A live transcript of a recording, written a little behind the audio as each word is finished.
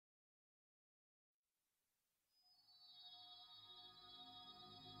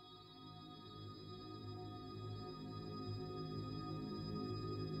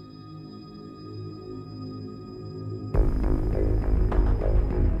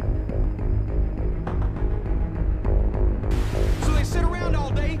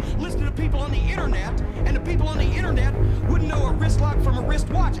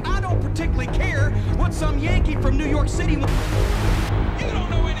Watch, I don't particularly care what some Yankee from New York City... You don't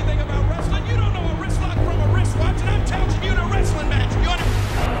know anything about wrestling. You don't know a wrist lock from a wristwatch, and I'm challenging you to a wrestling match.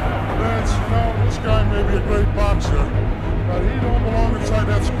 Vince, this guy may be a great boxer, but he don't belong inside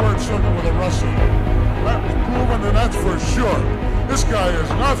that squared circle with a wrestler. That was proven, and that's for sure. This guy is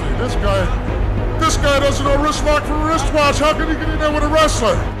nothing. This guy doesn't know wrist lock from a wristwatch. How can he get in there with a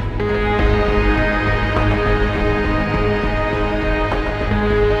wrestler?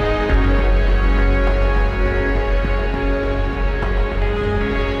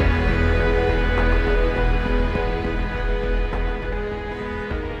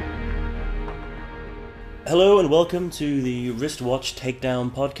 Hello and welcome to the Wristwatch Takedown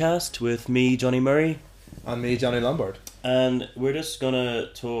podcast with me, Jonny Murray. And me, Jonny Lombard. And we're just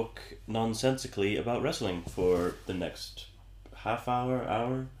gonna talk nonsensically about wrestling for the next half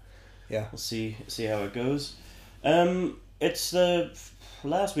hour. Yeah. We'll see how it goes. It's the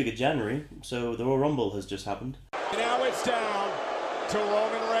last week of January, so the Royal Rumble has just happened. Now it's down to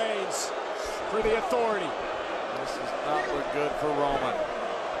Roman Reigns for the authority. This does not look good for Roman.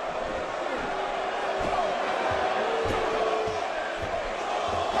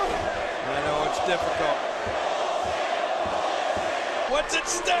 I know it's difficult. What's at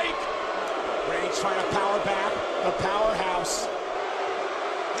stake? Reigns trying to power back. The powerhouse.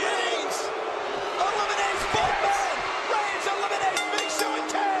 Reigns eliminates both men. Reigns eliminates Big Show and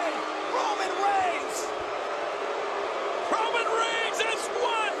Kane. Roman Reigns. Roman Reigns has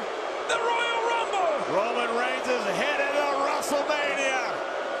won the Royal Rumble. Roman Reigns is headed to WrestleMania.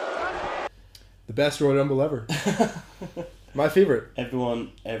 The best Royal Rumble ever. My favourite.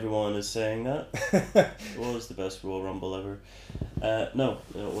 Everyone is saying that. It was the best Royal Rumble ever. No,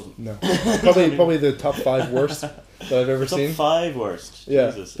 it wasn't. No. Probably the top 5 worst that I've ever Top seen. 5 worst.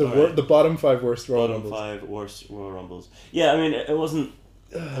 Yeah, Jesus. the bottom 5 worst Royal Bottom Rumbles. 5 worst Royal Rumbles. Yeah, I mean, it wasn't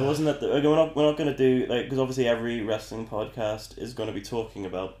that. We're not going to do, like, because obviously every wrestling podcast is going to be talking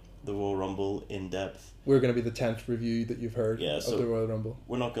about the Royal Rumble in depth. We're going to be the 10th review that you've heard Yeah, of so the Royal Rumble.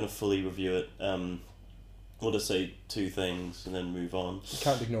 We're not going to fully review it. We'll just say 2 things and then move on. You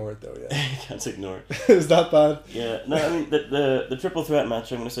can't ignore it though, yeah. Can't ignore it. Is that bad? Yeah, no, I mean, the triple threat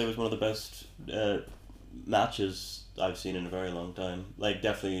match, I'm going to say, was one of the best matches I've seen in a very long time. Like,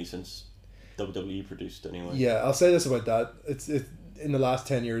 definitely since WWE produced, anyway. Yeah, I'll say this about that. It's in the last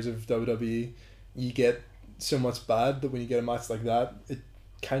 10 years of WWE, you get so much bad that when you get a match like that, it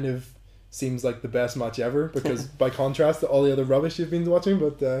kind of seems like the best match ever, because by contrast to all the other rubbish you've been watching.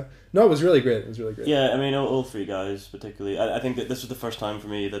 But no, it was really great. Yeah, I mean, all 3 guys particularly. I think that this was the first time for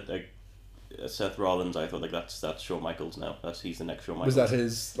me that, like, Seth Rollins, I thought, like, that's Shawn Michaels now. He's the next Shawn Michaels. Was that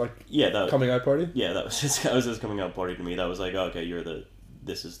his coming out party? Yeah, that was his coming out party to me. That was like, oh, okay,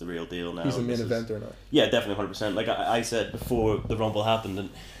 this is the real deal now. He's a main event or not? Yeah, definitely 100%. Like I said before the Rumble happened, and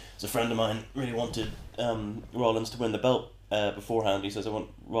a friend of mine really wanted Rollins to win the belt. Beforehand, he says, I want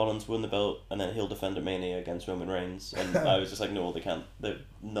Rollins to win the belt and then he'll defend at Mania against Roman Reigns. And I was just like, no, they can't.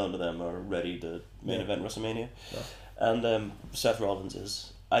 None of them are ready to main event WrestleMania. Yeah. And Seth Rollins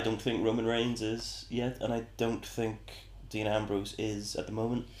is. I don't think Roman Reigns is yet, and I don't think Dean Ambrose is at the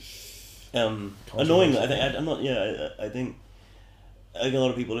moment. Annoyingly, I think a lot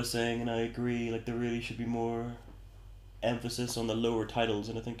of people are saying, and I agree, like, there really should be more emphasis on the lower titles,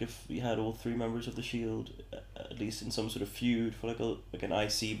 and I think if we had all 3 members of the Shield at least in some sort of feud for like an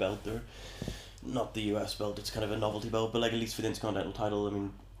IC belt, or not the US belt, it's kind of a novelty belt, but like at least for the Intercontinental title, I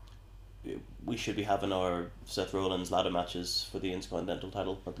mean, we should be having our Seth Rollins ladder matches for the Intercontinental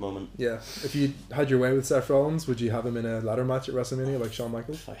title at the moment. Yeah, if you had your way with Seth Rollins, would you have him in a ladder match at WrestleMania like Shawn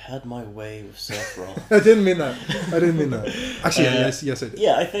Michaels? If I had my way with Seth Rollins. I didn't mean that. Actually, yes I did.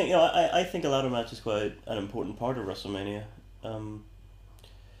 Yeah, I think I think a ladder match is quite an important part of WrestleMania.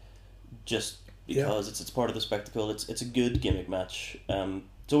 Just because it's part of the spectacle. It's a good gimmick match.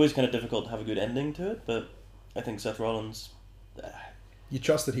 It's always kind of difficult to have a good ending to it, but I think Seth Rollins. You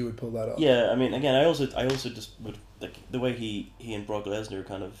trust that he would pull that off. Yeah, I mean, again, I also just would, like, the way he and Brock Lesnar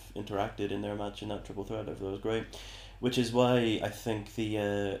kind of interacted in their match in that triple threat, I thought was great. Which is why I think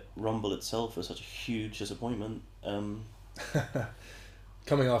the Rumble itself was such a huge disappointment.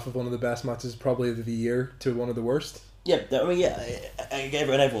 Coming off of one of the best matches probably of the year to one of the worst. Yeah, I mean, and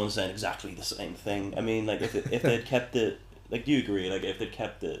everyone's saying exactly the same thing. I mean, like, if they'd kept it, like, do you agree? Like, if they'd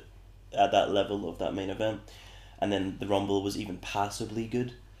kept it at that level of that main event, and then the Rumble was even passably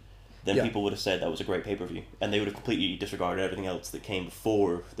good, then people would have said that was a great pay-per-view, and they would have completely disregarded everything else that came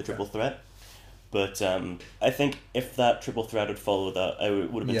before the triple threat. But I think if that triple threat had followed that,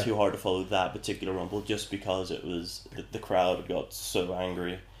 it would have been too hard to follow that particular Rumble, just because it was the crowd had got so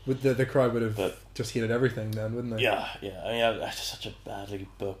angry. With the crowd would have But- just hated everything then, wouldn't they? Yeah. I mean, I just such a badly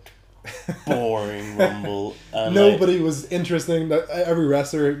booked, boring Rumble. And Nobody was interesting. Every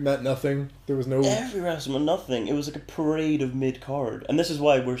wrestler meant nothing. There was no. every wrestler, nothing. It was like a parade of mid card, and this is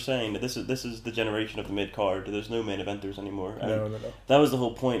why we're saying that this is the generation of the mid card. There's no main eventers anymore. And No. that was the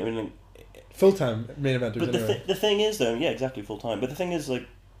whole point. I mean, like, Full-time main eventers but anyway. the thing is though, yeah, exactly, full time. But the thing is, like,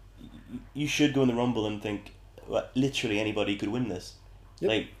 you should go in the Rumble and think, well, literally anybody could win this. Yep.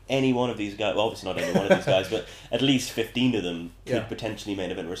 Like any one of these guys, well, obviously not any one of these guys, but at least 15 of them could Yeah. potentially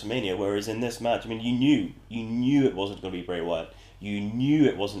main event WrestleMania. Whereas in this match, I mean, you knew it wasn't going to be Bray Wyatt. You knew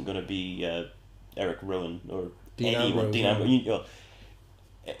it wasn't going to be Eric Rowan or Dean anyone. Ambrose, Dean yeah. Ambrose.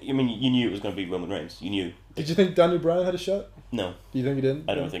 I mean, you knew it was going to be Roman Reigns. You knew. Did you think Daniel Bryan had a shot? No, Do you think he didn't?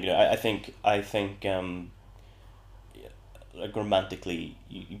 I don't think. I think. Like romantically,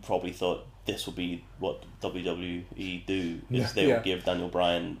 you probably thought this would be what WWE do, is they would give Daniel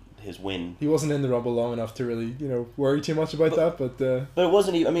Bryan his win. He wasn't in the Rumble long enough to really, worry too much about that. But But it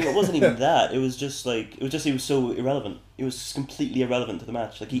wasn't even. I mean, it wasn't even that. It was just he was so irrelevant. It was completely irrelevant to the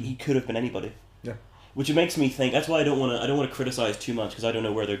match. Like he could have been anybody. Yeah. Which makes me think. That's why I don't want to criticize too much, because I don't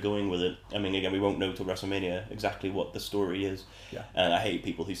know where they're going with it. I mean, again, we won't know till WrestleMania exactly what the story is. Yeah. And I hate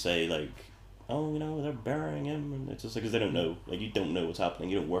people who say like, oh, they're burying him, and it's just like, because they don't know. Like, you don't know what's happening.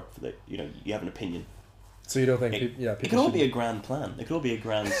 You don't work for that. You have an opinion. so you don't think? It People could all should- be a grand plan. It could all be a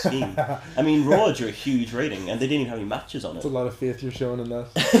grand scheme. I mean, Raw drew a huge rating, and they didn't even have any matches on it. It's a lot of faith you're showing in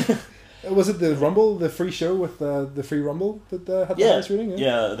that. Was it the Rumble, the free show with the free Rumble that had the highest rating?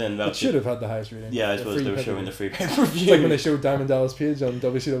 Yeah, then It should have had the highest rating. Yeah, I The suppose free they were pay-per-view. showing the free pay-per-view. It's like when they showed Diamond Dallas Page on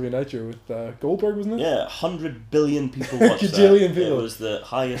WCW Nitro with Goldberg, wasn't it? Yeah, 100 billion people watched that. Gajillion people. It was the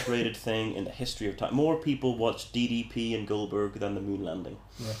highest rated thing in the history of time. More people watched DDP and Goldberg than the moon landing.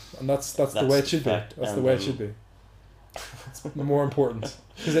 Yeah. And that's the That's way it should be. fact, That's the and, way it should be. It's more important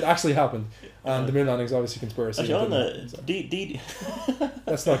because it actually happened, and the moon landing is obviously conspiracy. Actually, on It the didn't, so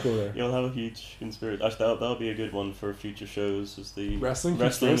let's not go there. You'll have a huge conspiracy. Actually, that'll be a good one for future shows. Is the Wrestling and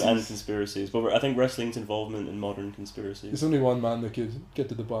conspiracies? conspiracies. But I think wrestling's involvement in modern conspiracies. There's only one man that could get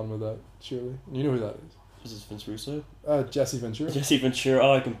to the bottom of that, surely. And you know who that is? Is this Vince Russo? Jesse Ventura. Jesse Ventura.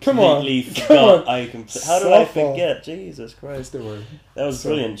 Oh, I Come on. completely Come forgot. on. How did I Softball. forget? Jesus Christ. Don't worry. That was So-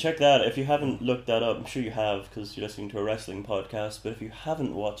 brilliant. Check that out. If you haven't looked that up, I'm sure you have because you're listening to a wrestling podcast. But if you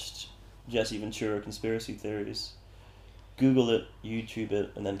haven't watched Jesse Ventura Conspiracy Theories, Google it, YouTube it,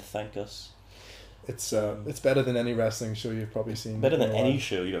 and then thank us. It's better than any wrestling show you've probably seen. Better in than a any while.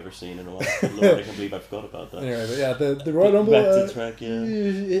 show you've ever seen in a while. Lord, I can't believe I forgot about that. Anyway, but yeah, the Royal Rumble. Back to track, yeah.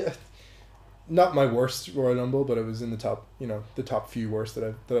 yeah. Not my worst Royal Rumble, but it was in the top. The top few worst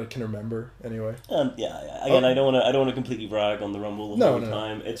that I can remember. Anyway. Yeah. Again, I don't want to completely brag on the Rumble the whole No.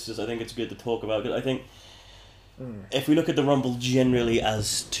 time. It's just I think it's good to talk about it. I think if we look at the Rumble generally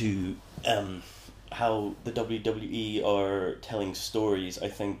as to how the WWE are telling stories, I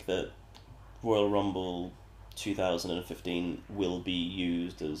think that Royal Rumble 2015 will be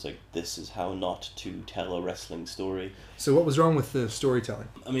used as like this is how not to tell a wrestling story. So what was wrong with the storytelling?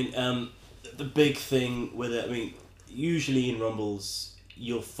 I mean, the big thing with it, I mean, usually in Rumbles,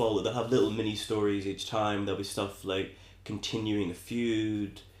 they'll have little mini stories each time. There'll be stuff like continuing a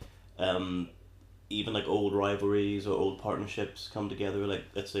feud, even like old rivalries or old partnerships come together. Like,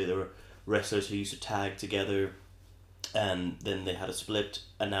 let's say there were wrestlers who used to tag together and then they had a split,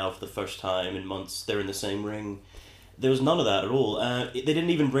 and now for the first time in months they're in the same ring. There was none of that at all. They didn't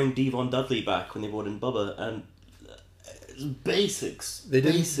even bring Devon Dudley back when they brought in Bubba, and it's basics. They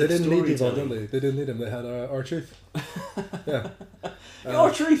didn't need Devon storytelling. Dudley. They didn't need him. They had R-Truth. Yeah.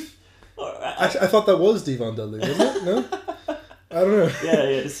 R-Truth! I thought that was Devon Dudley, wasn't it? No? I don't know. Yeah,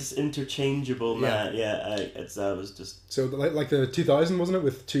 this is interchangeable, man. Yeah. That was just... So like the 2000, wasn't it,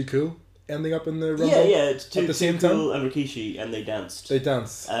 with Too Cool ending up in the Rumble? Yeah, it's at the same Cool and Rikishi, and they danced. They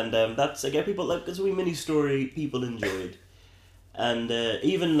danced. And that's, again, people, like, it's a wee mini story people enjoyed. And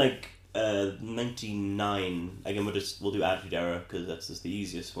even, like, 99, again, we'll do Attitude Era, because that's just the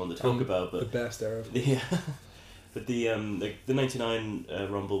easiest one to talk about. But the best era. Yeah. But the 99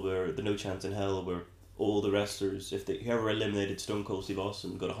 Rumble, where the No Chance in Hell, where all the wrestlers, whoever eliminated Stone Cold Steve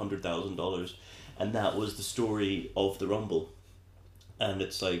Austin, got $100,000, and that was the story of the Rumble. And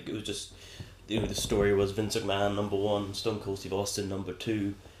it's like, it was just, the story was Vince McMahon number 1, Stone Cold Steve Austin number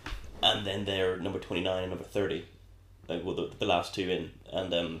 2, and then they're number 29 and number 30, like, well, the last two in,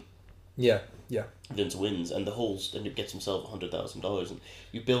 and Yeah. Vince wins, and and it gets himself $100,000, and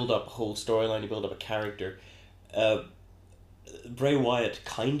you build up a whole storyline, you build up a character. Bray Wyatt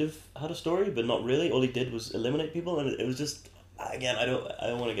kind of had a story, but not really. All he did was eliminate people, and it was just, again, I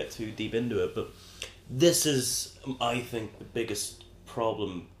don't want to get too deep into it, but this is, I think, the biggest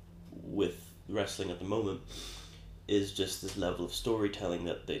problem with wrestling at the moment is just this level of storytelling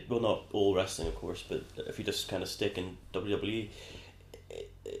that they, well, not all wrestling of course, but if you just kind of stick in WWE,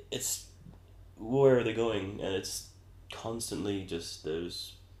 it's where are they going, and it's constantly just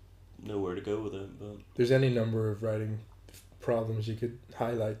there's nowhere to go with it. But there's any number of writing problems you could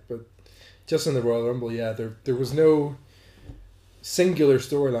highlight, but just in the Royal Rumble, yeah, there was no singular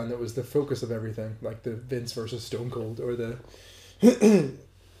storyline that was the focus of everything, like the Vince versus Stone Cold or the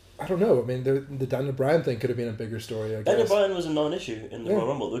I don't know. I mean, the Daniel Bryan thing could have been a bigger story, I guess. Daniel Bryan was a non-issue in the Royal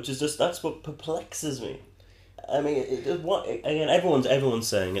Rumble, which is just, that's what perplexes me. I mean, again, everyone's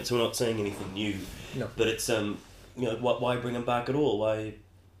saying it, so we're not saying anything new. No. But it's why bring him back at all? Why?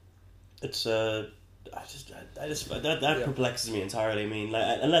 It's that perplexes me entirely. I mean,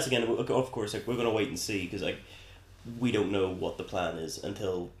 like, unless again, of course, like, we're gonna wait and see, because like we don't know what the plan is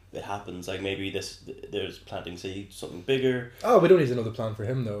until it happens. Like maybe there's planting seeds, something bigger. Oh, we don't need to know the plan for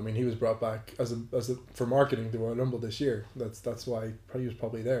him though. I mean, he was brought back as a for marketing the Royal Rumble this year. That's why he was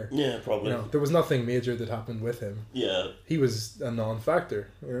probably there. Yeah, probably. You know, there was nothing major that happened with him. Yeah. He was a non-factor.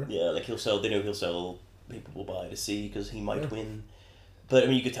 You know? Yeah, like he'll sell. They know he'll sell. People will buy to see because he might win. But I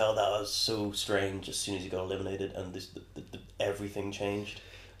mean, you could tell that was so strange as soon as he got eliminated, and the everything changed.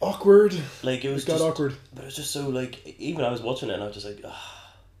 Awkward. Like it got awkward. But it was just so like, even I was watching it and I was just like,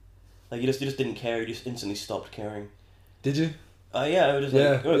 like you just didn't care. You just instantly stopped caring. Did you? Yeah, I was just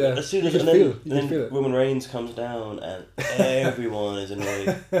like, yeah. as soon as and then Roman Reigns comes down and everyone is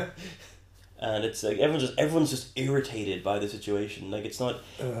annoyed, and it's like everyone's just irritated by the situation. Like it's not,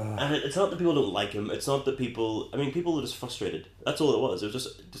 and it's not that people don't like him. It's not that people. I mean, people are just frustrated. That's all it was. It was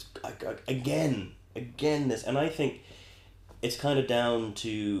just again this, and I think it's kind of down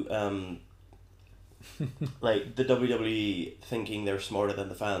to like the WWE thinking they're smarter than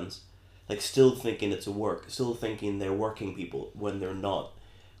the fans, like still thinking it's a work, still thinking they're working people when they're not.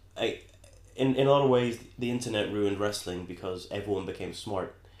 In a lot of ways, the internet ruined wrestling because everyone became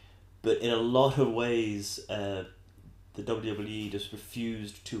smart, but in a lot of ways, the WWE just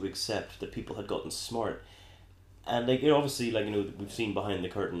refused to accept that people had gotten smart, and like obviously, like we've seen behind the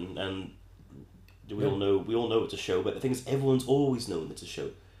curtain and. We all know it's a show, but the thing is, everyone's always known it's a show,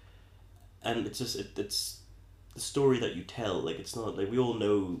 and it's just it's the story that you tell. Like it's not like we all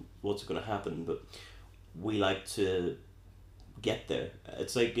know what's going to happen, but we like to get there.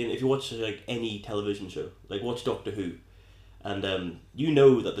 It's like if you watch like any television show, like watch Doctor Who, and you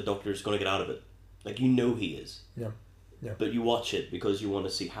know that the Doctor is going to get out of it, like he is. Yeah. But you watch it because you want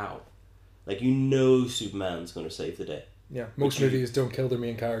to see how, like Superman's going to save the day. Yeah, most movies don't kill their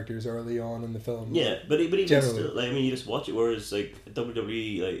main characters early on in the film. Yeah, but even generally. still, like, I mean, you just watch it. Whereas, like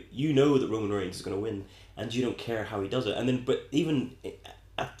WWE, like that Roman Reigns is going to win, and you don't care how he does it. And then, but even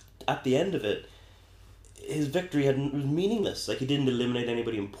at the end of it, his victory was meaningless. Like he didn't eliminate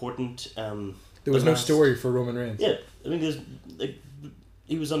anybody important. There was no story for Roman Reigns. Yeah, I mean,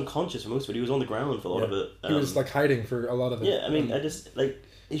 he was unconscious for most of it. He was on the ground for a lot of it. He was like hiding for a lot of it. Yeah, I mean, I just like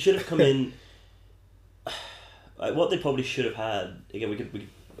he should have come in. What they probably should have had, again, we could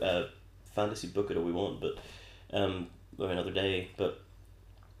fantasy book it all we want, but another day. But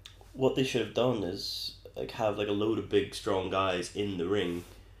what they should have done is like have like a load of big strong guys in the ring.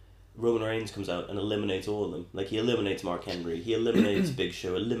 Roman Reigns comes out and eliminates all of them. Like he eliminates Mark Henry, he eliminates Big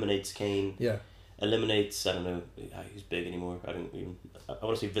Show, eliminates Kane. Yeah. Eliminates, I don't know who's big anymore. I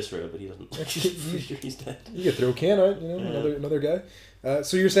want to say Viscera, but he doesn't. He's dead. You could throw Kane out, another guy.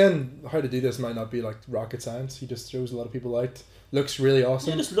 So you're saying how to do this might not be like rocket science. He just throws a lot of people out. Looks really awesome.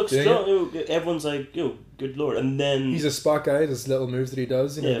 Yeah, just looks strong. Everyone's like, good lord. And then he's a spot guy. There's little moves that he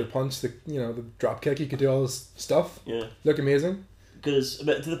does. The punch, the drop kick. He could do all this stuff. Yeah, look amazing.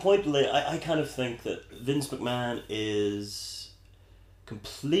 But to the point, like, I kind of think that Vince McMahon is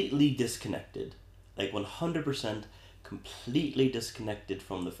completely disconnected. Like 100% completely disconnected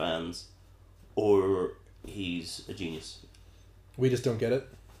from the fans, or he's a genius. We just don't get it.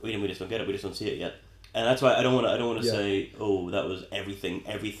 We just don't get it. We just don't see it yet, and that's why I don't want to say, oh, that was everything.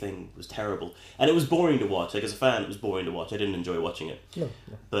 Everything was terrible, and it was boring to watch. Like as a fan, it was boring to watch. I didn't enjoy watching it. No.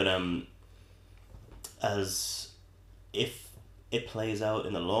 But as if it plays out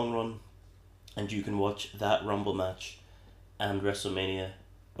in the long run, and you can watch that Rumble match, and WrestleMania,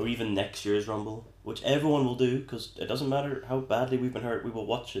 or even next year's Rumble, which everyone will do, because it doesn't matter how badly we've been hurt, we will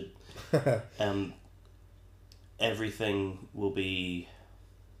watch it. Everything will be...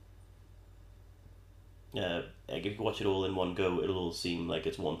 like if you watch it all in one go, it'll all seem like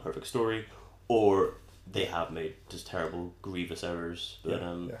it's one perfect story, or they have made just terrible, grievous errors. But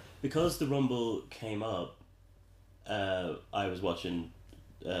because the Rumble came up, I was watching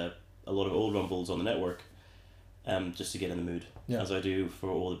a lot of old Rumbles on the network, just to get in the mood, Yeah. as I do for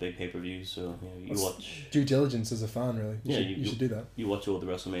all the big pay-per-views. So you watch. Due diligence as a fan, really. You You should do that. You watch all the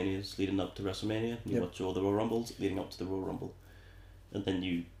WrestleManias leading up to WrestleMania. You watch all the Royal Rumbles leading up to the Royal Rumble, and then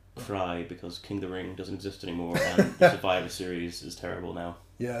you cry because King of the Ring doesn't exist anymore and the Survivor Series is terrible now.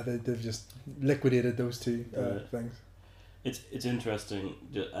 Yeah, they've just liquidated those two things. It's interesting.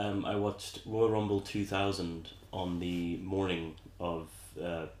 I watched Royal Rumble 2000 on the morning of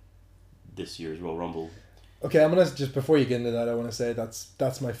this year's Royal Rumble. Okay, I'm gonna just before you get into that, I want to say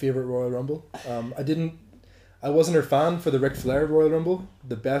that's my favorite Royal Rumble. I wasn't a fan for the Ric Flair Royal Rumble,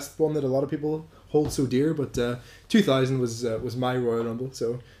 the best one that a lot of people hold so dear. But 2000 was my Royal Rumble,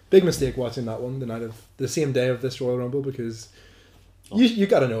 so big mistake watching that one the same day of this Royal Rumble because you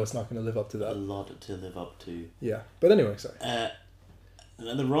got to know it's not going to live up to that. A lot to live up to. Yeah, but anyway, sorry.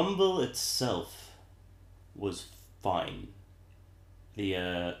 The Rumble itself was fine.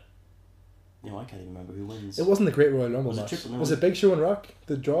 I can't even remember who wins. It wasn't the Great Royal Rumble match. Was it Big Show and Rock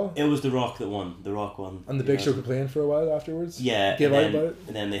the draw? It was The Rock that won. The Rock won. And the Big Show complained for a while afterwards. Yeah, gave out about it.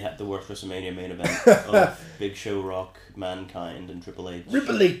 And then they had the worst WrestleMania main event of Big Show, Rock, Mankind, and Triple H.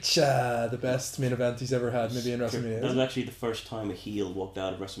 Triple H, the best main event he's ever had, maybe in WrestleMania. That was actually the first time a heel walked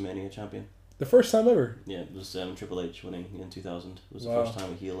out of WrestleMania champion. The first time ever? Yeah, it was Triple H winning in 2000. It was the first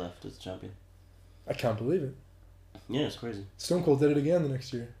time a heel left as champion. I can't believe it. Yeah, it's crazy. Stone Cold did it again the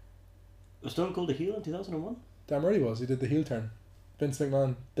next year. Was Stone Cold a heel in 2001? Damn right he was. He did the heel turn. Vince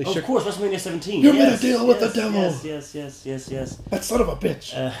McMahon. Of course, WrestleMania 17. You made a deal with the devil. Yes. That son of a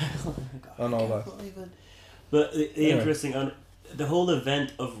bitch. And all that. But the interesting, the whole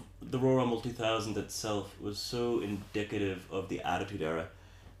event of the Royal Rumble 2000 itself was so indicative of the Attitude Era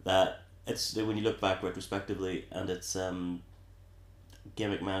that it's when you look back retrospectively and it's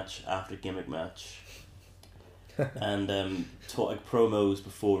gimmick match after gimmick match. And promos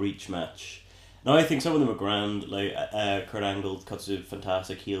before each match. Now I think some of them are grand. Like Kurt Angle cuts a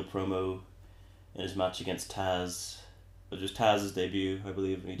fantastic heel promo in his match against Taz. It was Taz's debut, I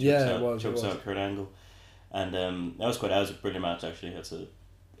believe, and he chokes out Kurt Angle, and that was a brilliant match actually.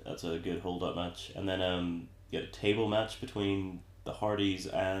 That's a good hold up match. And then you had a table match between the Hardys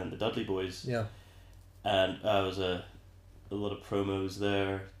and the Dudley Boys. Yeah, and was a lot of promos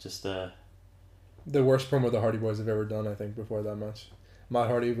there. Just the worst promo the Hardy Boys have ever done, I think, before that match. Matt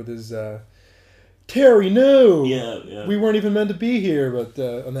Hardy with his Terry, no! Yeah. We weren't even meant to be here, but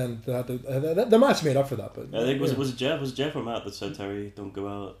and then the match made up for that. But I think was it Jeff or Matt that said Terry, don't go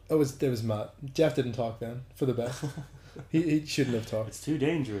out? It was Matt. Jeff didn't talk then, for the best. he shouldn't have talked. It's too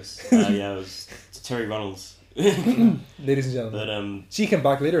dangerous. It was Terry Runnels. Ladies and gentlemen. But she came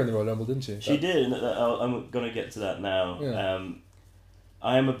back later in the Royal Rumble, didn't she? She did, and I'm going to get to that now. Yeah.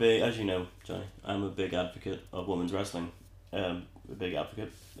 I am as you know, Johnny, I'm a big advocate of women's wrestling. A big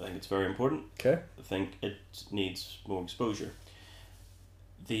advocate. I think it's very important. Okay. I think it needs more exposure.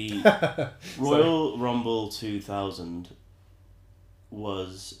 The Royal Rumble 2000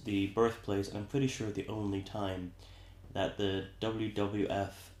 was the birthplace, and I'm pretty sure the only time that the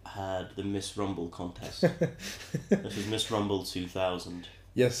WWF had the Miss Rumble contest. This was Miss Rumble 2000.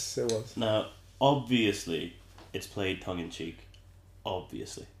 Yes, it was. Now, obviously, it's played tongue-in-cheek.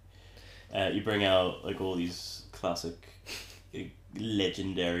 Obviously. You bring out like all these classic,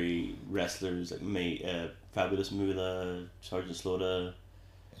 legendary wrestlers like Fabulous Moolah, Sergeant Slaughter.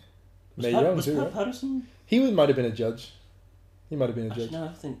 Was Pat Patterson? He might have been a judge. No,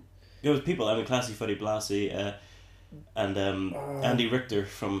 I think there was people. I mean, Classy Fuddy Blassie, and Andy Richter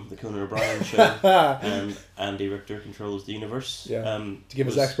from the Conan O'Brien show, and Andy Richter controls the universe. Yeah. To give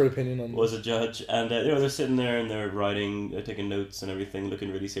his expert opinion on. Was a judge, and they're sitting there and they're writing, taking notes and everything,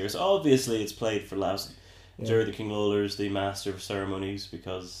 looking really serious. Obviously, it's played for laughs. Yeah. Jerry the King Lawler's the master of ceremonies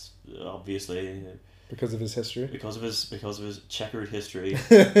because obviously. Because of his history. Because of his checkered history,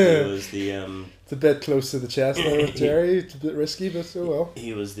 he was the. It's a bit close to the chest there with Jerry. It's a bit risky, but so well.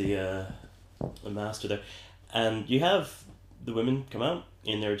 He was the master there, and you have the women come out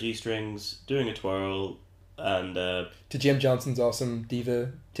in their G-strings doing a twirl, and to Jim Johnson's awesome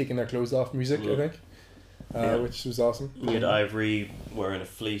diva taking their clothes off music, I think, which was awesome. You had Ivory wearing a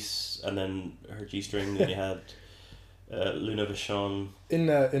fleece, and then her G-string. Then you had Luna Vachon in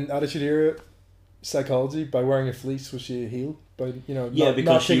Attitude Era. Psychology, by wearing a fleece, was she a heel?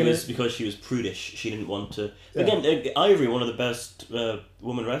 Because she was prudish. She didn't want to. Yeah. Again, Ivory, one of the best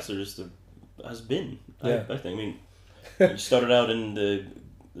woman wrestlers there has been. Yeah. I think. I mean, she started out in the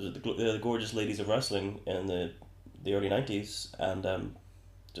Gorgeous Ladies of Wrestling in the early 90s, and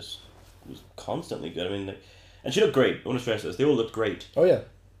just was constantly good. I mean, and she looked great. Women's wrestlers, they all looked great. Oh yeah.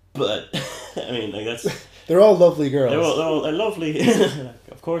 But I mean, like that's. They're all lovely girls. They're all lovely.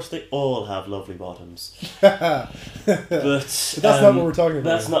 Of course, they all have lovely bottoms. But But that's not what we're talking about.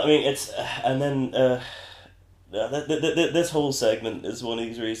 That's not. I mean, it's and then this whole segment is one of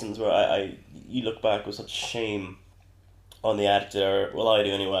these reasons where you look back with such shame on the Attitude Era. Well, I do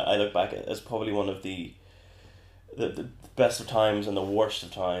anyway. I look back as probably one of the best of times and the worst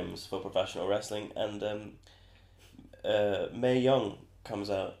of times for professional wrestling. And Mae Young comes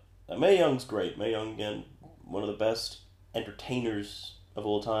out. Mae Young's great. Mae Young, again, one of the best entertainers of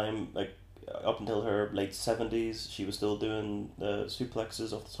all time. Like, up until her late 70s, she was still doing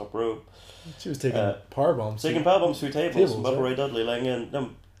suplexes off the top rope. She was taking power bombs. Taking power bombs through tables. Tables, Bubba Ray Dudley laying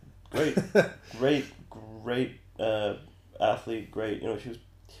in. Great athlete. Great. You know, she was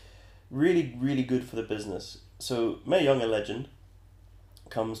really, really good for the business. So Mae Young, a legend,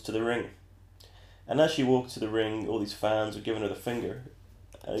 comes to the ring. And as she walked to the ring, all these fans were giving her the finger.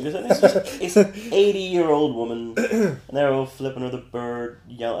 It's an 80-year-old woman, and they're all flipping her the bird,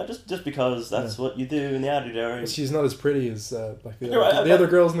 yelling, just because that's what you do in the Attitude Era. She's not as pretty as like the other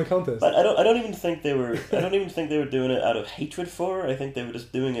girls in the contest. But I don't even think they were. I don't even think they were doing it out of hatred for her. I think they were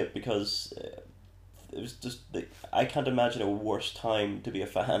just doing it because it was just. I can't imagine a worse time to be a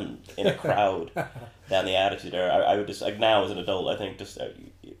fan in a crowd than the Attitude Era. I would just, like, now as an adult, I think just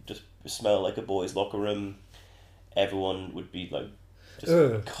smell like a boys' locker room. Everyone would be like.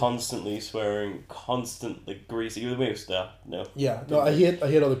 Just constantly swearing, constantly greasy. You with me? No. Yeah, no. I hate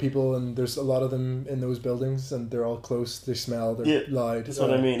other people, and there's a lot of them in those buildings, and they're all close. They smell. They're loud. That's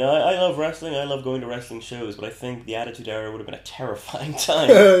what I mean. I love wrestling. I love going to wrestling shows, but I think the Attitude Era would have been a terrifying time,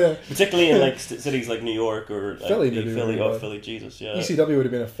 particularly in like cities like New York or Philly. Philly. Jesus, yeah. ECW would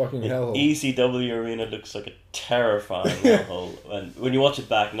have been a fucking hellhole. ECW arena looks like a terrifying hellhole, and when you watch it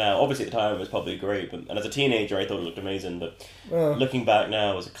back now, obviously at the time it was probably great, and as a teenager I thought it looked amazing, but looking back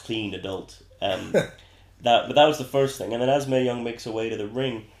now as a clean adult, but that was the first thing. And then as Mae Young makes her way to the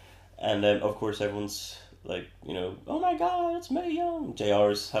ring, and of course everyone's like, you know, oh my god, it's Mae Young.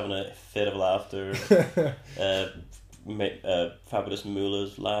 JR's having a fit of laughter. Fabulous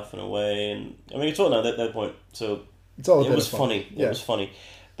Moolah's laughing away, and I mean it's all now at that point. So it's all it was funny. Yeah. It was funny,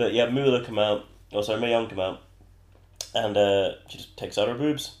 but yeah, Moolah come out. Oh, sorry, Mae Young come out, and she just takes out her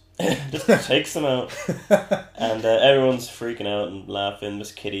boobs. Just takes them out, and everyone's freaking out and laughing.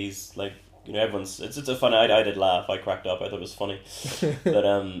 Miss Kitty's like, you know, everyone's. It's a funny. I did laugh. I cracked up. I thought it was funny, but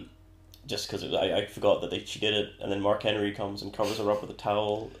just because I forgot that she did it. And then Mark Henry comes and covers her up with a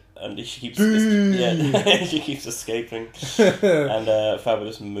towel, and she keeps she keeps escaping, and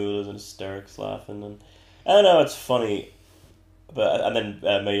Fabulous Moolah's in hysterics laughing, and I don't know, it's funny. But and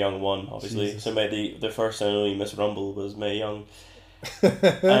then Mae Young won, obviously. Jesus. So the first and only Miss Rumble was Mae Young.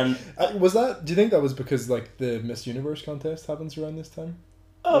 And was that? Do you think that was because like the Miss Universe contest happens around this time?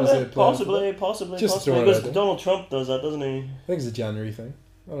 Oh, yeah, possibly. Because Donald Trump does that, doesn't he? I think it's a January thing.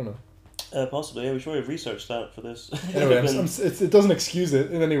 I don't know. Possibly. Yeah, we should have researched that for this. Anyway, it doesn't excuse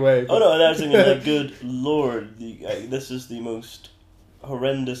it in any way. But... Oh no, I was thinking like, good lord, this is the most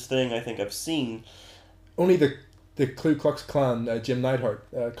horrendous thing I think I've seen. Only the Ku Klux Klan Jim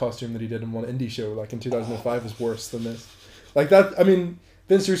Neidhart costume that he did in one indie show like in 2005 is worse than this. Like that, I mean,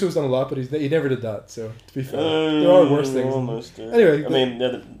 Vince Russo's done a lot, but he never did that. So to be fair, there are worse things. Almost. Anyway, I mean,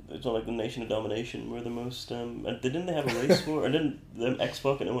 it's not like the Nation of Domination were the most. And didn't they have a race war? Or didn't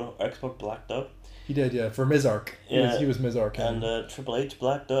X-Pac and X-Pac blacked up? He did, yeah, for Mizark. Yeah, he was Mizark. And Triple H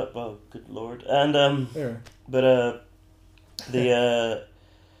blacked up. Oh, good lord! And yeah. But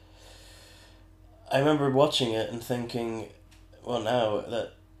I remember watching it and thinking, well, now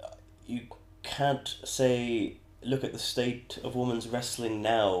that you can't say, look at the state of women's wrestling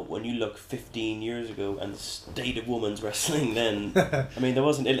now when you look 15 years ago and the state of women's wrestling then. I mean, there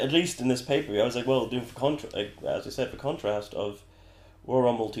wasn't, at least in this paper, I was like, well, doing as I said, for contrast of Royal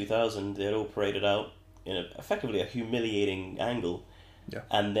Rumble 2000, they had all paraded out in effectively a humiliating angle. Yeah.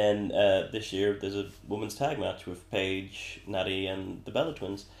 And then this year there's a women's tag match with Paige, Natty, and the Bella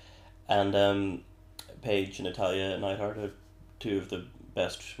Twins. And Paige and Natalya Neidhart are two of the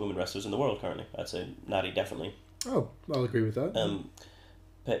best women wrestlers in the world currently. I'd say Natty definitely. Oh, I'll agree with that.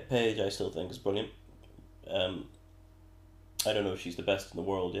 Paige I still think is brilliant. I don't know if she's the best in the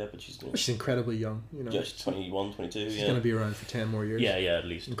world yet, but she's... She's incredibly young, you know. Yeah, she's 21, 22, She's going to be around for 10 more years. Yeah, at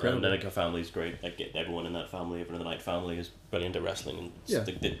least. Incredible. And then like, her family's great. Like, everyone in that family, everyone in the Knight family is brilliant at wrestling. And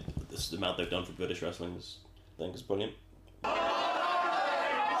the amount they've done for British wrestling I think is brilliant.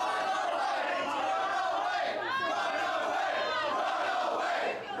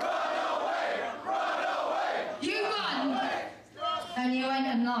 And you ain't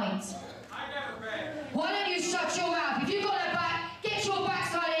a knight. Why don't you shut your mouth? If you've got a back, get your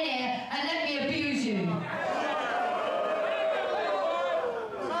backside in here and let me abuse you.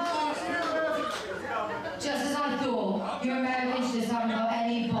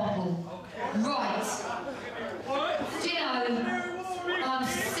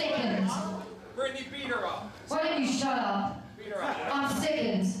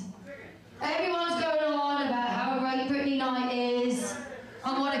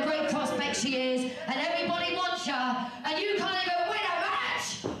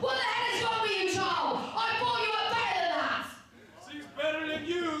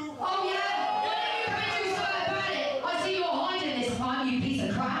 Oh yeah? Why don't you come and do something about it? I see you're hiding this time, you piece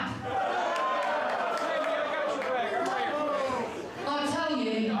of crap. I tell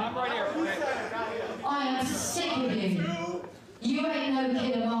you, I'm right here. I am sick of you. You ain't no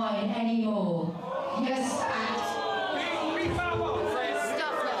kid of mine anymore. You're stacked.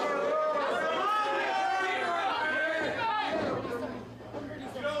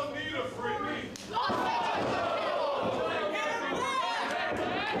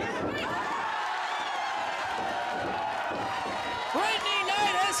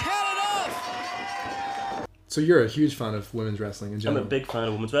 So you're a huge fan of women's wrestling in I'm general. a big fan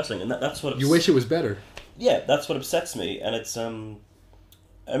of women's wrestling, and that's what You wish it was better. Yeah, that's what upsets me, and it's I mean,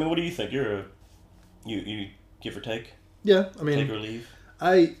 what do you think? You're a you give or take, Yeah, I mean, take or leave,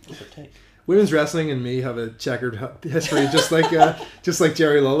 I give or take. women's wrestling and me have a checkered history, just like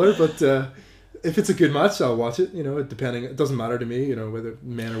Jerry Lawler. But if it's a good match, I'll watch it. You know, it doesn't matter to me. You know, whether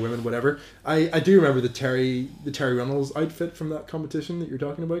men or women, whatever. I do remember the Terry Runnels outfit from that competition that you're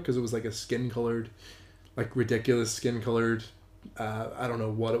talking about, because it was like a skin colored, like ridiculous skin colored. I don't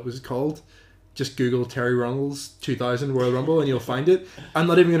know what it was called. Just Google Terry Runnels 2000 Royal Rumble and you'll find it. I'm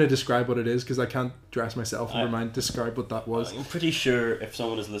not even going to describe what it is because I can't dress myself. Never mind, describe what that was. I'm pretty sure if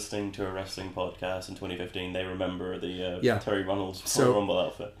someone is listening to a wrestling podcast in 2015, they remember the Terry Runnels Royal Rumble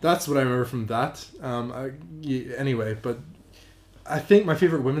outfit. That's what I remember from that. Anyway, but I think my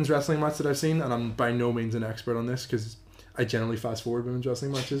favorite women's wrestling match that I've seen, and I'm by no means an expert on this because I generally fast forward women's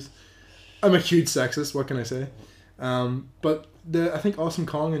wrestling matches. I'm a huge sexist. What can I say? But I think Awesome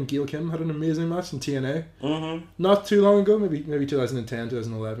Kong and Gail Kim had an amazing match in TNA. Mm-hmm. Not too long ago, maybe 2010,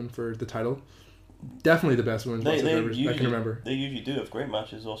 2011 for the title. Definitely the best women's match I can remember. They usually do have great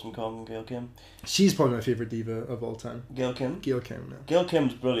matches. Awesome Kong and Gail Kim. She's probably my favorite diva of all time. Gail Kim. Gail Kim. Yeah. Gail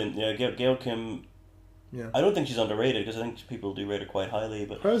Kim's brilliant. Yeah, Gail Kim. Yeah. I don't think she's underrated because I think people do rate her quite highly.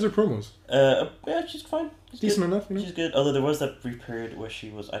 But how's her promos? Yeah, she's fine. She's decent good. enough. You know? She's good. Although there was that brief period where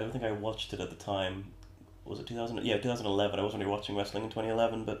she was. I don't think I watched it at the time. Was it 2000? Yeah, 2011. I was only watching wrestling in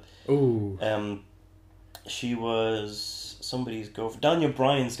 2011, but she was somebody's girlfriend, Daniel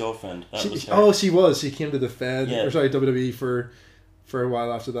Bryan's girlfriend. She was. She came to the Fed, yeah. or sorry, WWE for a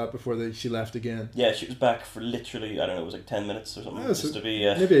while after that before she left again. Yeah, she was back for literally, I don't know, it was like 10 minutes or something, just to be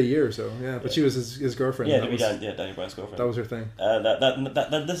maybe a year or so. Yeah, but she was his girlfriend. Yeah, Daniel Bryan's girlfriend. That was her thing.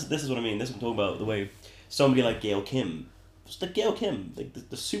 This is what I mean. This is what I'm talking about. The way somebody like Gail Kim, just like Gail Kim, like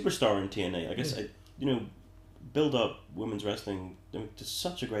the superstar in TNA. I guess build up women's wrestling. Did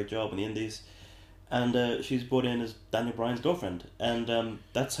such a great job in the Indies, and she's brought in as Daniel Bryan's girlfriend, and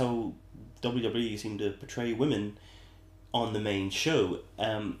that's how WWE seem to portray women on the main show.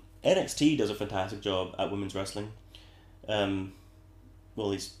 NXT does a fantastic job at women's wrestling.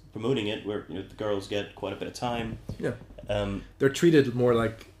 Well, he's promoting it where the girls get quite a bit of time. Yeah. They're treated more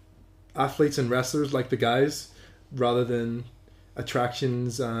like athletes and wrestlers, like the guys, rather than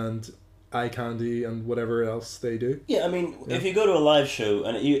attractions and eye candy and whatever else they do. Yeah, I mean, if you go to a live show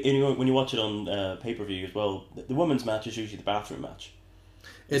and when you watch it on pay-per-view as well, the women's match is usually the bathroom match.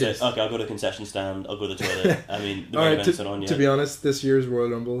 It is. Okay, I'll go to the concession stand, I'll go to the toilet. I mean, the main event's not on yet. To be honest, this year's Royal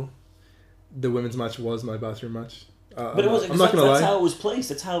Rumble, the women's match was my bathroom match. But it was. I'm not gonna lie. That's how it was placed.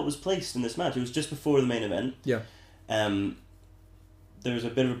 That's how it was placed in this match. It was just before the main event. Yeah. There was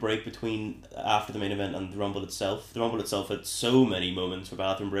a bit of a break between after the main event and the Rumble itself. The Rumble itself had so many moments for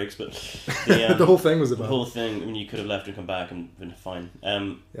bathroom breaks, but the whole thing was about. The whole thing. I mean, you could have left and come back and been fine.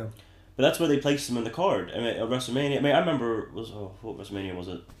 Yeah. But that's where they placed them in the card. I mean, WrestleMania. I mean, I remember what WrestleMania was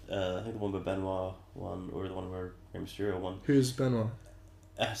it? I think the one where Benoit won, or the one where Rey Mysterio won. Who's Benoit?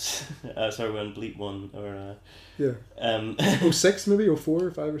 Sorry, when Bleep won, or yeah. 06 maybe, 04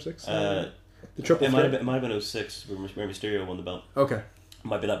 or 5 or 6. The triple. It might have been 06 where Rey Mysterio won the belt. Okay.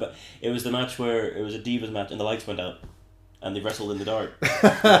 Might be that, but it was the match where it was a Divas match and the lights went out, and they wrestled in the dark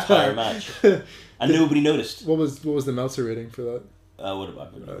the entire match, and nobody noticed. What was the Meltzer rating for that?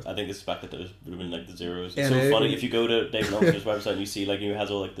 I think it's the fact that there would have been like the zeros. It's so funny if you go to David Meltzer's website and you see he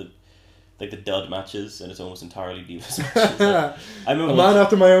has all the dud matches and it's almost entirely Divas matches. I remember a man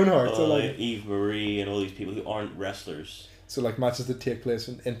after my own heart. So Eve Marie and all these people who aren't wrestlers. So matches that take place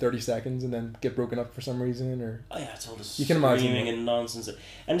in 30 seconds and then get broken up for some reason, or it's all this you can imagine screaming and nonsense.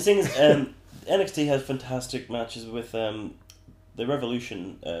 And the thing is, NXT has fantastic matches with the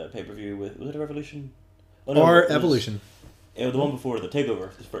Revolution pay-per-view. Was it a Revolution? Oh, no, or Evolution? The one before the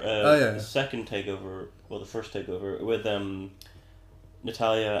Takeover. The second Takeover, the first Takeover with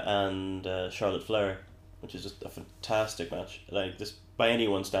Natalia and Charlotte Flair, which is just a fantastic match. Like this by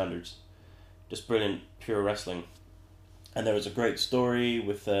anyone's standards, just brilliant, pure wrestling. And there was a great story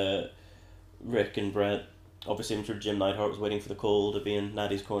with Rick and Brett obviously I'm sure Jim Neidhart was waiting for the call to be in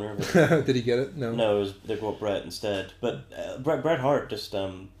Natty's corner. Did he get it? No. No, they brought Bret instead. But Bret Hart just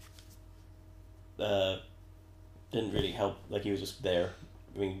didn't really help. Like, he was just there.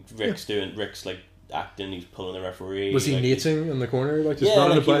 I mean, Rick's like acting. He's pulling the referee. Was he like, nating in the corner, like just yeah,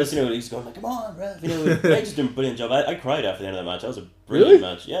 running like about? he's going like, "Come on, ref!" They just did a brilliant job. I cried after the end of the match. That was a brilliant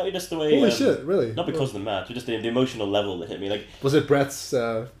match. Yeah, just the way. Holy shit! Really? Not because of the match, but just the emotional level that hit me. Like, was it Brett's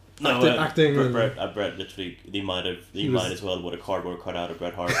acting? Bret literally, he might as well would have cardboard cut out of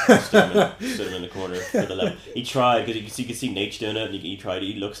Bret Hart, stood him in the corner for the level. He tried because you could see Nate doing it, and he tried.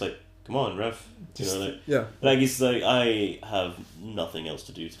 He looks like, "Come on, ref." Like he's like, I have nothing else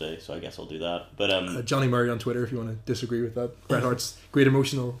to do today, so I guess I'll do that. But Johnny Murray on Twitter, if you want to disagree with that. Bret Hart's great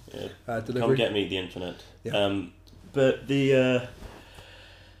emotional delivery. Come get me, the internet. Yeah. But the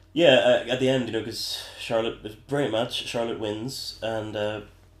at the end, because Charlotte, it was a brilliant match. Charlotte wins and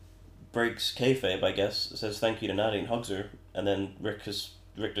breaks kayfabe, I guess. Says thank you to Natty and hugs her, and then Rick just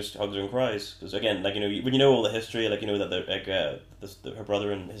hugs her and cries because, again, like, when you know all the history, like, her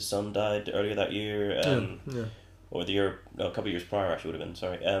brother and his son died earlier that year, or a couple of years prior, actually, would have been.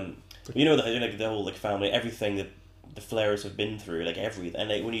 Sorry, you know, the whole, like, family, everything that the Flairs have been through, like, everything, and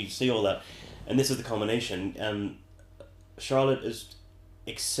like, when you see all that, and this is the culmination, and Charlotte is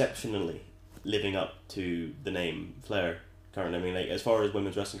exceptionally living up to the name Flair currently. I mean, like, as far as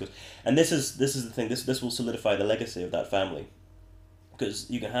women's wrestling goes, and this is the thing. This will solidify the legacy of that family. Because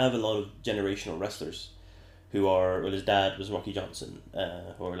you can have a lot of generational wrestlers who are, well, his dad was Rocky Johnson,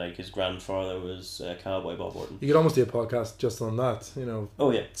 or like his grandfather was Cowboy Bob Orton. You could almost do a podcast just on that, you know.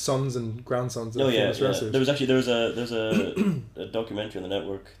 Oh yeah, sons and grandsons of famous wrestlers. There was a documentary on the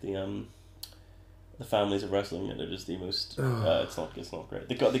network, the families of wrestling, and they're just the most. It's not great.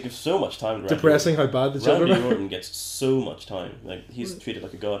 They give so much time. To Depressing how bad the children are. Randy Orton gets so much time. Like, he's treated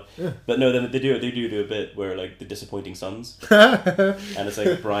like a god. Yeah. But no, they do a bit where, like, the disappointing sons, and it's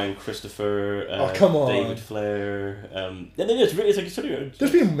like Brian Christopher, come on, David Flair, and then it's like sort of.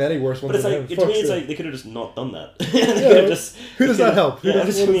 There's been many worse ones. But it's like, to me, it's like they could have just not done that. Who does that help? I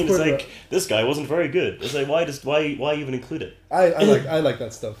just mean, it's like, this guy wasn't very good. It's like, why even include it? I like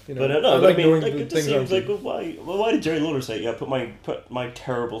that stuff. You know, I mean, like, it just seems like, why did Jerry Lawler say, put my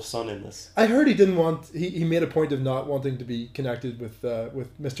terrible son in this? I heard he didn't want. He made a point of not wanting to be connected with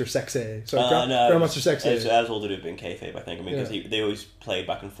Mr. Sexay. So Grandmaster Sexay. It's as old as it been kayfabe, I think. I mean, because they always played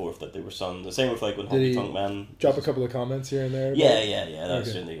back and forth that they were sons. The same with, like, when Honky Tonk Man drop a couple of comments here and there. Yeah. That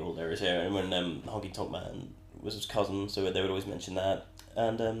was in the old eras here. And when Honky Tonk Man was his cousin, so they would always mention that.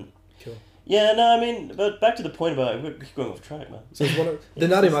 And cool. Yeah, no, I mean, but back to the point about, we're going off track, man. So the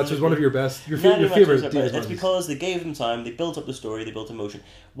Natty match was one of your best, your favorite. It's because they gave them time, they built up the story, they built emotion.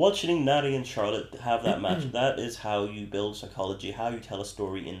 Watching Natty and Charlotte have that match, that is how you build psychology, how you tell a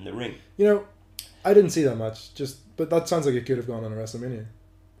story in the ring. You know, I didn't see that match, but that sounds like it could have gone on a WrestleMania.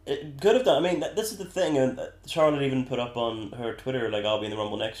 It could have done. I mean, this is the thing, and Charlotte even put up on her Twitter, like, I'll be in the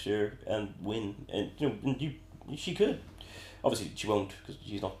Rumble next year and win, and she could. Obviously, she won't, because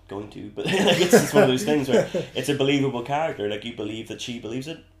she's not going to, but it's one of those things where it's a believable character. Like, you believe that she believes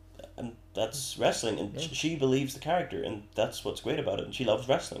it, and that's wrestling, and she believes the character, and that's what's great about it, and she loves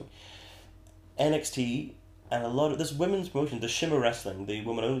wrestling. NXT, and a lot of this women's promotion, the Shimmer Wrestling, the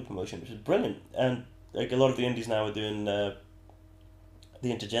woman-only promotion, which is brilliant, and like a lot of the indies now are doing the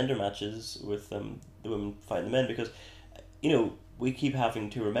intergender matches with the women fighting the men, because, we keep having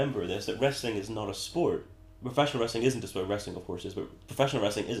to remember this, that wrestling is not a sport. Professional wrestling isn't just what wrestling, of course, is, but professional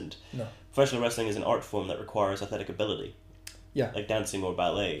wrestling isn't. No. Professional wrestling is an art form that requires athletic ability. Yeah. Like dancing or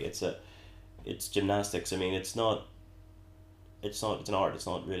ballet. It's gymnastics. I mean, it's an art. It's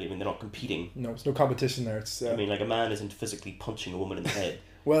not really. I mean, they're not competing. No, it's no competition there. It's. I mean, like, a man isn't physically punching a woman in the head.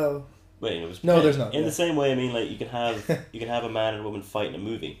 Well. Wait, there's not. In the same way, I mean, like, you can have a man and a woman fight in a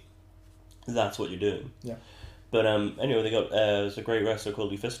movie. That's what you're doing. Yeah. But anyway, they got there's a great wrestler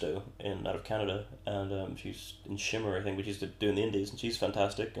called Lufisto out of Canada, and she's in Shimmer, I think, but she's doing the indies, and she's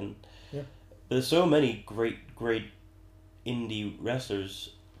fantastic. And but there's so many great indie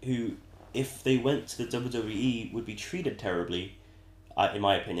wrestlers who, if they went to the WWE, would be treated terribly. In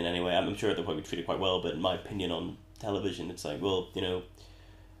my opinion, anyway. I'm sure they'll probably be treated quite well, but in my opinion, on television, it's like, well,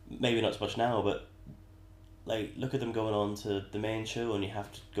 maybe not so much now, but like, look at them going on to the main show, and you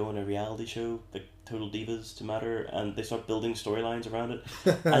have to go on a reality show, like Total Divas, to matter, and they start building storylines around it,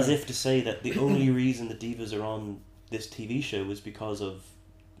 as if to say that the only reason the Divas are on this TV show is because of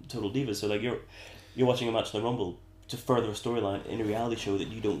Total Divas. So, like, you're watching a match in the Rumble to further a storyline in a reality show that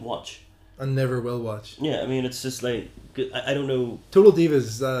you don't watch. And never will watch. Yeah, I mean, it's just like, I don't know. Total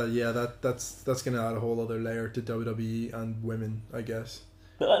Divas, that's going to add a whole other layer to WWE and women, I guess.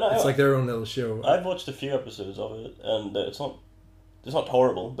 But It's like their own little show. I've watched a few episodes of it, and it's not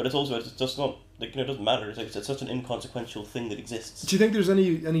horrible, but it's just not like, it doesn't matter. It's such an inconsequential thing that exists. Do you think there's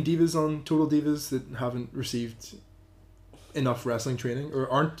any divas on Total Divas that haven't received enough wrestling training or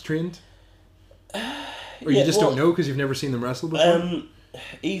aren't trained? Or you just don't know because you've never seen them wrestle before?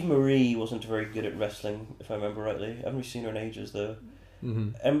 Eve Marie wasn't very good at wrestling, if I remember rightly. I haven't really seen her in ages, though.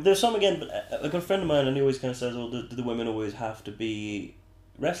 Mm-hmm. There's some, again, but like a friend of mine, and he always kind of says, do the women always have to be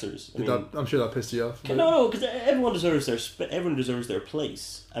wrestlers? I'm sure that pissed you off. No, because everyone deserves their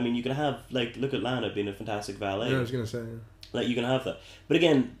place. I mean, you can have, like, look at Lana being a fantastic valet. Yeah, I was going to say, yeah. Like, you can have that. But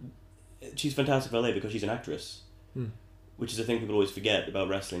again, she's a fantastic valet because she's an actress. Which is a thing people always forget about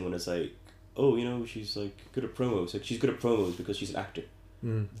wrestling when it's like, oh, she's like good at promos. Like, she's good at promos because she's an actor.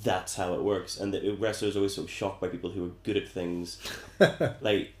 That's how it works. And the wrestlers are always so shocked by people who are good at things.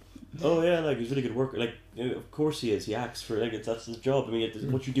 Like, oh yeah, like, he's really good worker. Like, of course he is. He acts for, like, that's his job. I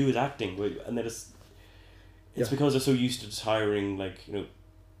mean, what you do is acting. And then it's because they're so used to just hiring, like,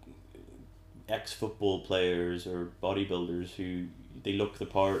 ex-football players or bodybuilders who they look the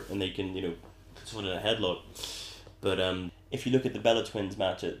part and they can, put someone in a headlock. But if you look at the Bella Twins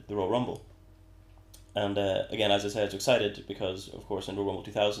match at the Royal Rumble, and again, as I said, I was excited because, of course, in Royal Rumble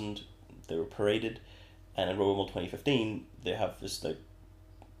 2000 they were paraded, and in Royal Rumble 2015 they have this, like,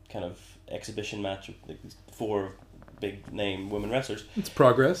 kind of exhibition match with, like, 4 big name women wrestlers. It's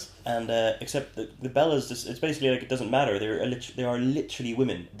progress. And except the Bellas, it's basically like it doesn't matter. They are literally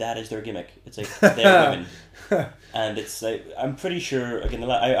women. That is their gimmick. It's like they're women, and it's like, I'm pretty sure. Again,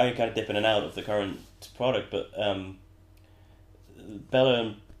 I kind of dip in and out of the current product, but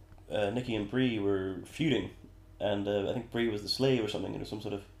Bella and Nikki and Brie were feuding, and I think Brie was the slave or something, some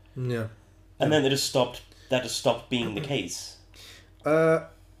sort of and then they just stopped. That just stopped being the case.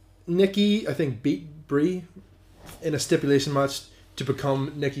 Nikki, I think, beat Brie in a stipulation match to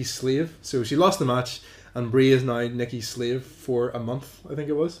become Nikki's slave. So she lost the match, and Brie is now Nikki's slave for a month, I think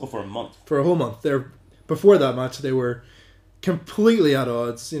it was. Oh, for a month. For a whole month. Before that match, they were completely at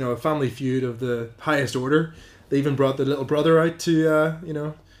odds. A family feud of the highest order. They even brought the little brother out to,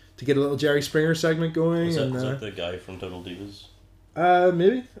 to get a little Jerry Springer segment going. Is that the guy from Total Divas?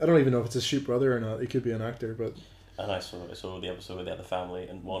 Maybe. I don't even know if it's a shoot brother or not. He could be an actor, but... And I saw the episode where they had the family,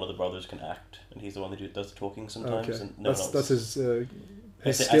 and one of the brothers can act, and he's the one that does the talking sometimes. Okay. And no that's his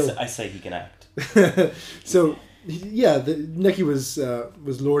skill. I say he can act. So Nikki was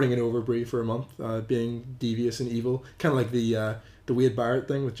lording it over Brie for a month, being devious and evil, kind of like the Wade Barrett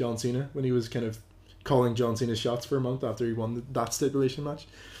thing with John Cena when he was kind of calling John Cena's shots for a month after he won that stipulation match.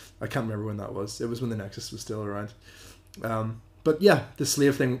 I can't remember when that was. It was when the Nexus was still around. But yeah, the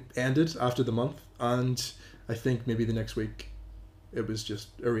slave thing ended after the month, and I think maybe the next week it was just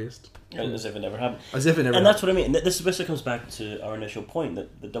erased. As if it never happened. As if it never happened. And that's what I mean. This basically comes back to our initial point,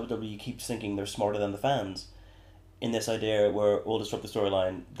 that the WWE keeps thinking they're smarter than the fans in this idea where we'll disrupt the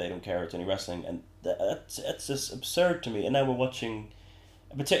storyline, they don't care, it's only wrestling. And that's just absurd to me. And now we're watching...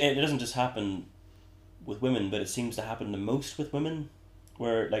 It doesn't just happen with women, but it seems to happen the most with women,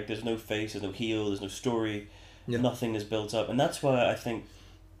 where, like, there's no face, there's no heel, there's no story, nothing is built up. And that's why I think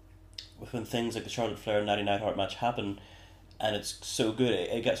when things like the Charlotte Flair and Natty Neidhart match happen, and it's so good,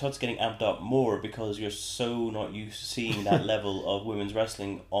 it starts getting amped up more because you're so not used to seeing that level of women's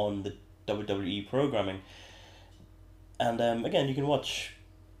wrestling on the WWE programming. And again, you can watch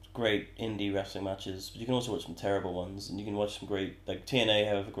great indie wrestling matches, but you can also watch some terrible ones, and you can watch some great, like TNA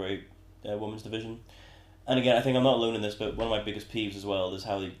have a great women's division. And again, I think I'm not alone in this, but one of my biggest peeves as well is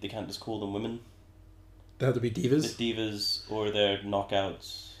how they can't just call them women. They have to be divas? The divas, or they're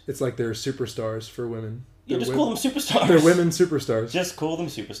knockouts. It's like they're superstars for women. Yeah, just call them superstars. They're women superstars. Just call them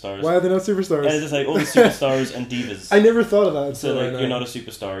superstars. Why are they not superstars? And it's just like all the superstars and divas. I never thought of that. So like, you're not a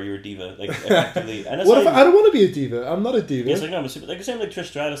superstar, you're a diva. Like, effectively. And what if I don't want to be a diva? I'm not a diva. Yeah, it's like, no, I'm a super. Like the same like Trish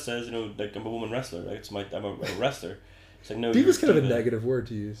Stratus says, like, I'm a woman wrestler. Like, I'm a wrestler. It's like, no. Diva's kind of a negative word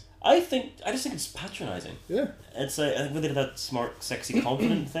to use. I just think it's patronising. Yeah. It's like, I think when they did that smart, sexy,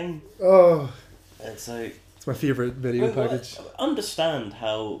 confident thing. Oh. It's like. It's my favourite video package. Understand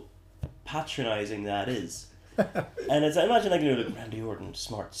how patronising that is. And it's, I imagine, like, like Randy Orton,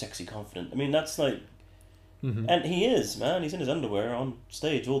 smart, sexy, confident. I mean, that's like, and he is, man. He's in his underwear on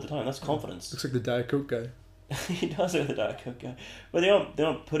stage all the time. That's confidence. Looks like the Diet Coke guy. He does look like the Diet Coke guy, but they're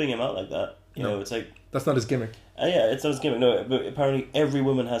not putting him out like that. You know, it's like that's not his gimmick. Yeah, it's not his gimmick. No, but apparently every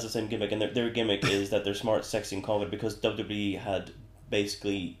woman has the same gimmick, and their gimmick is that they're smart, sexy, and confident because WWE had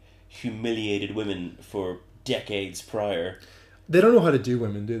basically humiliated women for decades prior. They don't know how to do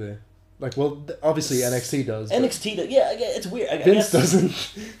women, do they? Like, well, obviously NXT does. NXT does. Yeah, it's weird. Vince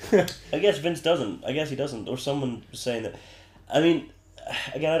doesn't. I guess Vince doesn't. I guess he doesn't. Or someone was saying that. I mean,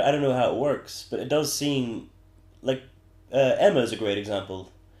 again, I don't know how it works, but it does seem like Emma is a great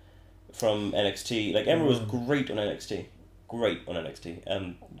example from NXT. Like, Emma was great on NXT.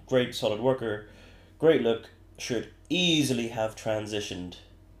 Great solid worker, great look, should easily have transitioned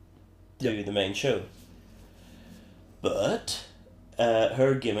to the main show. But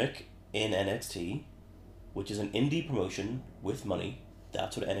her gimmick in NXT, which is an indie promotion with money,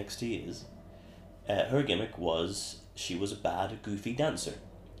 that's what NXT is, her gimmick was she was a bad, goofy dancer.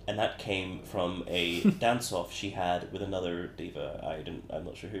 And that came from a dance-off she had with another diva, I'm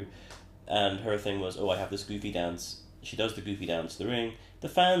not sure who. And her thing was, I have this goofy dance. She does the goofy dance in the ring. The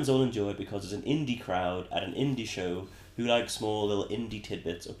fans all enjoy it because it's an indie crowd at an indie show who like small little indie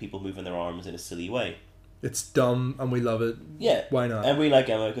tidbits of people moving their arms in a silly way. It's dumb and we love it. Yeah. Why not? And we like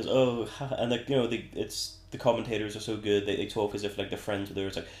Emma because, and like, you know, the commentators are so good. They talk as if like they're friends with her.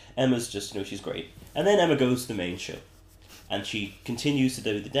 It's like, Emma's just, you know, she's great. And then Emma goes to the main show. And she continues to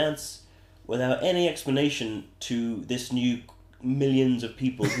do the dance without any explanation to this new millions of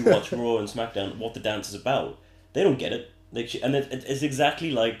people who watch Raw and SmackDown what the dance is about. They don't get it. Like, it's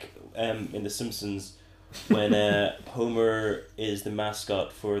exactly like in The Simpsons when Homer is the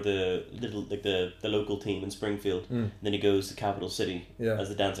mascot for the local team in Springfield. And then he goes to Capital City as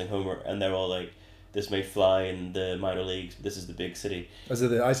the dancing Homer, and they're all like, this may fly in the minor leagues, but this is the big city. Is it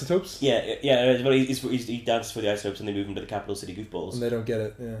the Isotopes? Yeah. But he dances for the Isotopes, and they move him to the Capital City Goofballs. And they don't get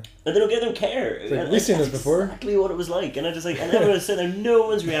it. Yeah. And they don't care. Like, we've seen this before. Exactly what it was like, and I just like, and everyone's sitting there, no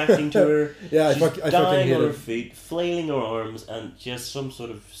one's reacting to her. Yeah, she's I fucking dying hate on her it. feet, flailing her arms, and just some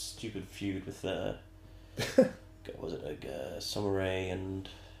sort of stupid feud with was it like Summer Rae and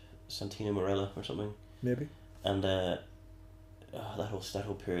Santino Marella or something? Maybe. And that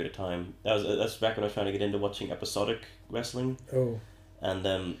whole period of time. That's back when I was trying to get into watching episodic wrestling. Oh. And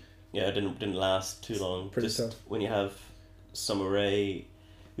it didn't last too long. Pretty Just tough. when you have Summer Rae,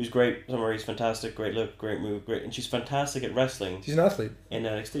 who's great. Summer Rae's fantastic, great look, great move, great, and she's fantastic at wrestling. She's an athlete. In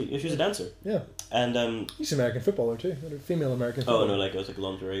NXT. Yeah, she's a dancer. Yeah. And She's an American footballer too. A female American footballer. oh no, like it was like a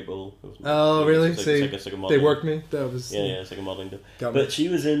lingerie bowl. Oh really? It's See, like a they modeling. worked me. That was Yeah, it's like a modeling deal. Got me. But she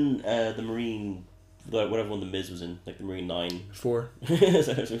was in the Marine, whatever one the Miz was in, like the Marine 9. 4. Is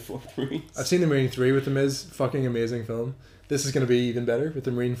that was in 4 Marines? I've seen the Marine 3 with the Miz. Fucking amazing film. This is going to be even better with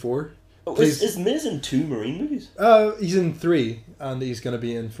the Marine 4. Oh, Please. is Miz in 2 Marine movies? He's in 3 and he's going to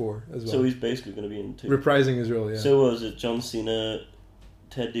be in 4 as well. So he's basically going to be in 2. Reprising his role, yeah. So was it John Cena,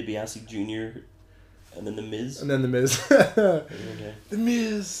 Ted DiBiase Jr., and then the Miz? And then the Miz. Okay. The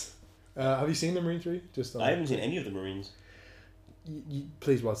Miz. Have you seen the Marine 3? Just I haven't seen any of the Marines.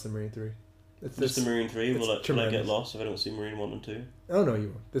 Please watch the Marine 3. Just the Marine 3. Will I get tremendous. lost if I don't see Marine 1 and 2? Oh no,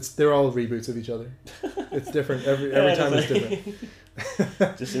 you won't. They're all reboots of each other. It's different every time. It's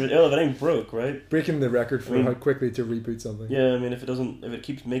different. Just if it ain't broke, right? Breaking the record for how quickly to reboot something. Yeah, I mean, if it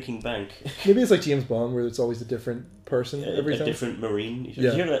keeps making bank. Maybe it's like James Bond, where it's always a different person every time. A different Marine. Yeah. Did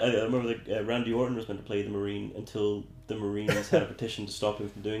you hear that? I remember Randy Orton was meant to play the Marine until the Marines had a petition to stop him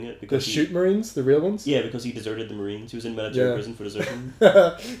from doing it because The shoot Marines, the real ones. Yeah, because he deserted the Marines. He was in military prison for desertion.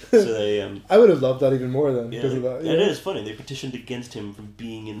 So they I would have loved that even more then because of that. It is funny. They petitioned against him from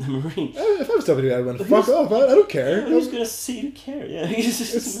being in the Marine. If I was WWE, I went fuck off. I don't care. Who's gonna see to care? Yeah,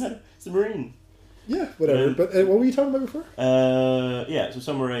 it's the Marine. Yeah, whatever. But what were you talking about before? So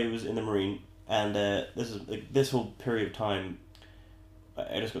Summer Rae was in the Marine, and this whole period of time,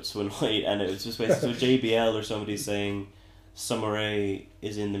 I just got so annoyed, and it was just basically so JBL or somebody saying Summer Rae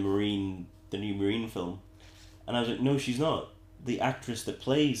is in the new Marine film, and I was like, no, she's not. The actress that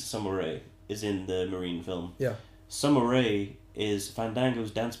plays Summer Rae is in the Marine film. Yeah. Summer Rae is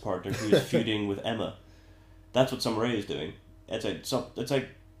Fandango's dance partner who is feuding with Emma. That's what Summer Rae is doing. It'd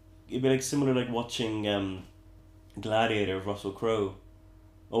be like similar like watching Gladiator of Russell Crowe,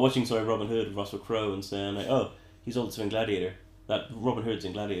 or watching Robin Hood of Russell Crowe and saying like, oh, he's also in Gladiator. That Robin Hood's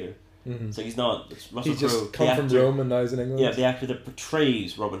in Gladiator. Mm-hmm. So he's not. It's Russell He's just Crowe. come from Rome and now he's in England. Yeah, the actor that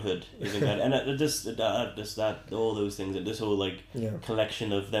portrays Robin Hood is in Gladiator, and all those things. This whole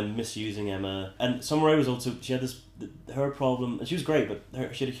collection of them misusing Emma, and Summer Rae was also, she had her problem, and she was great, but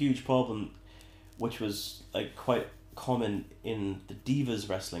she had a huge problem, which was like quite common in the divas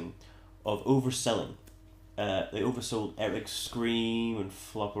wrestling, of overselling. They oversold Eric Scream and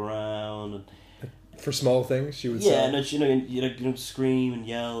Flop Around and for small things she would yeah, say. and you scream and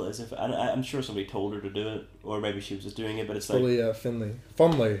yell as if, and I'm sure somebody told her to do it, or maybe she was just doing it, but it's like Finley.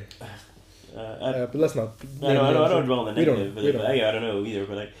 But let's not. I don't dwell on the negative. We don't. I don't know either,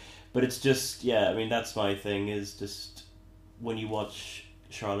 but it's just I mean that's my thing, is just when you watch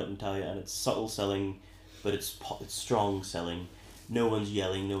Charlotte and Talia, and it's subtle selling, but it's strong selling. No one's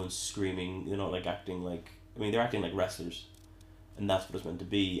yelling, no one's screaming. They're not acting like. I mean, they're acting like wrestlers, and that's what it's meant to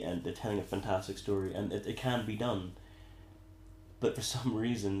be, and they're telling a fantastic story, and it can be done. But for some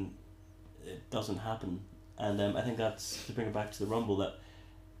reason, it doesn't happen, and I think that's, to bring it back to the Rumble, that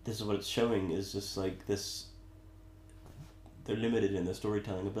this is what it's showing, is just like this. They're limited in their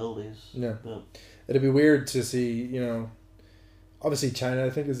storytelling abilities. Yeah. But It'd be weird to see, obviously China, I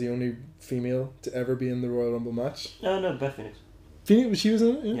think, is the only female to ever be in the Royal Rumble match. no, Beth Phoenix. Phoenix, she was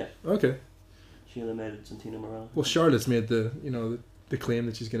in it? Yeah. Okay. She eliminated Santino Morales. Well, Charlotte's made the claim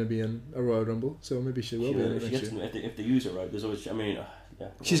that she's going to be in a Royal Rumble, so maybe she will be in it next year. If they use it right, there's always. Yeah.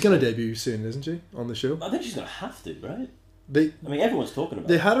 She's going to debut soon, isn't she, on the show? I think she's going to have to, right? Everyone's talking about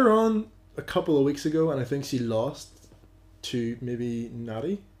it. They had her on a couple of weeks ago, and I think she lost to maybe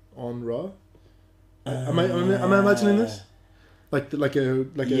Natty on Raw. Am I imagining this? Like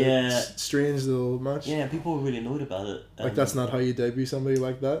a strange little match. Yeah, people were really annoyed about it. Like that's not how you debut somebody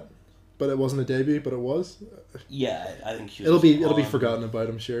like that. But it wasn't a debut, but it was. Yeah, I think she was it'll be forgotten about,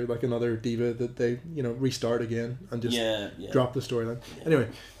 I'm sure. Like another diva that they restart again and just drop the storyline. Yeah. Anyway,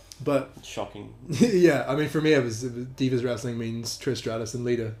 but shocking. Yeah, I mean for me it was Divas Wrestling means Trish Stratus and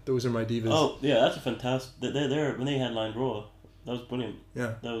Lita. Those are my divas. Oh yeah, that's a fantastic. They're when they headlined Raw, that was brilliant.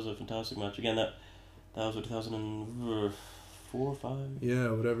 Yeah, that was a fantastic match. Again, that was 2004 or 5. Yeah,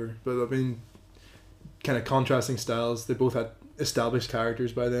 whatever. But I mean, kind of contrasting styles. They both had established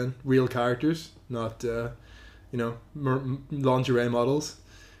characters by then, real characters, not lingerie models,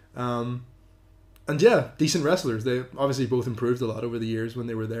 and yeah, decent wrestlers. They obviously both improved a lot over the years when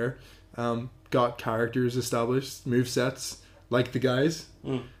they were there. Got characters established, move sets like the guys.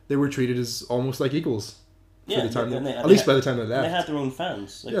 They were treated as almost like equals. Yeah, for the time at least by the time they left. They had their own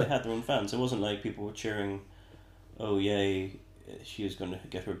fans. They had their own fans. It wasn't like people were cheering, "Oh yay, she is going to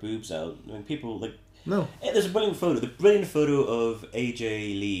get her boobs out." I mean, people like. No. There's a brilliant photo. The brilliant photo of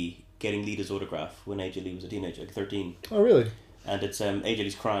AJ Lee getting Lita's autograph when AJ Lee was a teenager, like 13. Oh, really? And it's AJ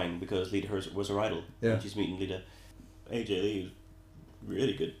Lee's crying because Lita was her idol. Yeah. And she's meeting Lita. AJ Lee is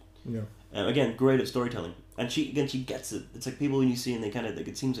really good. Yeah. Again, great at storytelling. And she gets it. It's like people when you see and they kind of like,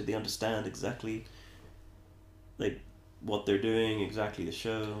 it seems like they understand exactly like what they're doing, exactly the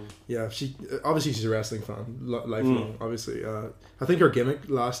show. Yeah, she's a wrestling fan, lifelong. Obviously, I think her gimmick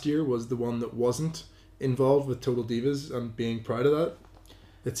last year was the one that wasn't involved with Total Divas, and being proud of that.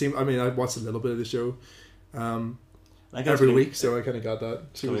 It seemed. I mean, I watched a little bit of the show every week, so I kind of got that.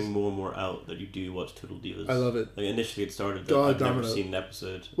 It's coming more and more out that you do watch Total Divas. I love it. Like initially, it started that I've never seen an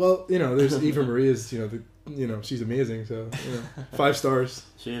episode. Well, there's Eva Maria's. She's amazing. So 5 stars.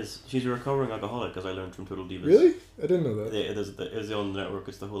 She is. She's a recovering alcoholic, as I learned from Total Divas. Really? I didn't know that. Yeah, it is on the network.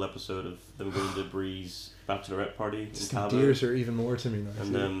 It's the whole episode of them going to Bree's bachelorette party. Just endears her even more to me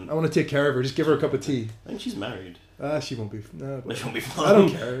now. And I want to take care of her. Just give her a cup of tea. I think she's married. She won't be. No, she won't be fun. I don't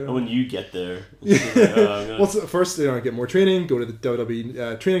care. And when you get there, first get more training. Go to the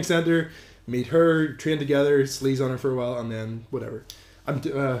WWE training center. Meet her. Train together. Sleaze on her for a while, and then whatever.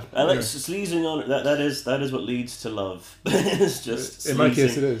 I like sleazing on that is what leads to love. It's just in my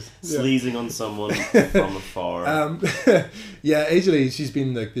case it is sleazing on someone from afar. AJ Lee, she's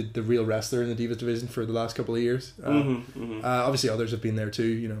been like the real wrestler in the Divas division for the last couple of years. Obviously others have been there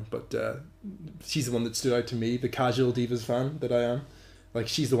too, but she's the one that stood out to me, the casual Divas fan that I am. Like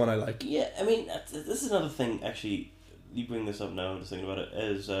she's the one I like. Yeah, I mean this is another thing actually. You bring this up now, just thinking about it,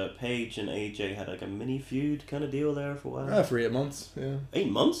 is Paige and AJ had like a mini feud kind of deal there for a while? For 8 months, yeah. 8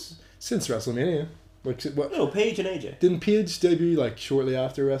 months? Since WrestleMania. No, Paige and AJ. Didn't Paige debut like shortly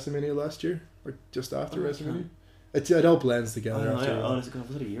after WrestleMania last year? Or just after WrestleMania? It all blends together after a while. Was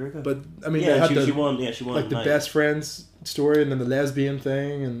it a year ago? But, I mean, she won. Like the best friends story and then the lesbian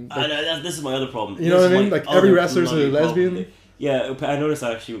thing. And like, I know, this is my other problem. You know what I mean? Like every wrestler's a lesbian. Yeah, I noticed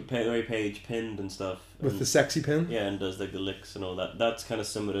that actually the way Paige pinned and stuff. With the sexy pin? Yeah, and does like the licks and all that. That's kind of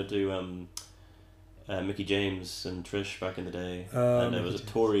similar to Mickie James and Trish back in the day. And there was a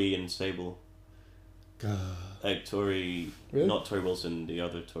Tori and Sable. Like Tori, really? Not Tori Wilson, the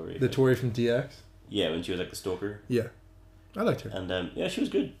other Tori. The Tori from DX? Yeah, when she was like the stalker. Yeah. I liked her. And she was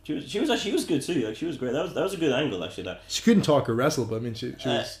good. She was good too. Like she was great. That was a good angle actually. That she couldn't talk or wrestle, but I mean she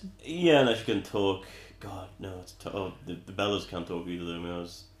was. Yeah, no, she couldn't talk. God, no, the Bellas can't talk either. I mean, I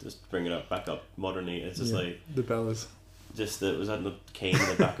was just bringing it back up modernly. It's just like the Bellas. Just was that the cane in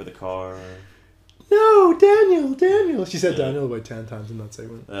the back of the car? No, Daniel. She said Daniel about 10 times in that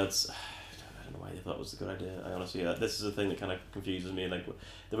segment. I don't know why they thought it was a good idea. I honestly, this is the thing that kind of confuses me. Like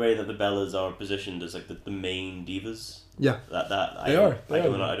the way that the Bellas are positioned as like the main divas. Yeah, I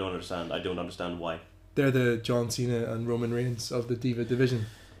don't understand. I don't understand why. They're the John Cena and Roman Reigns of the diva division.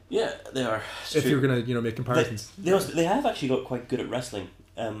 Yeah, they are. If you're gonna, make comparisons, they have actually got quite good at wrestling.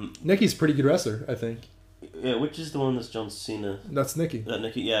 Nikki's a pretty good wrestler, I think. Yeah, which is the one that's John Cena? That's Nikki. That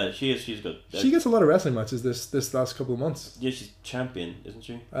Nikki, yeah, she is. She's good. She gets a lot of wrestling matches this last couple of months. Yeah, she's champion, isn't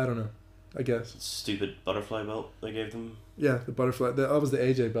she? I don't know. I guess. Stupid butterfly belt they gave them. Yeah, the butterfly. That was the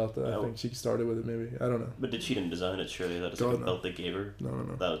AJ belt that I Oh. think she started with it. Maybe I don't know. But she didn't design it. Surely that is God, like a no. belt they gave her. No.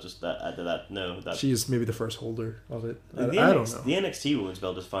 That was just that. No, that. She is maybe the first holder of it. I The don't know. The NXT women's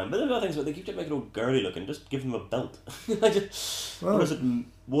belt is fine, but there are other things. But they keep making it all girly looking. Just give them a belt. Like, Well-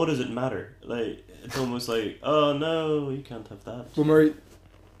 what does it matter? Like, it's almost like, oh no, you can't have that. Well, Murray,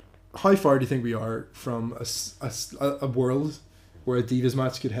 how far do you think we are from a world where a Divas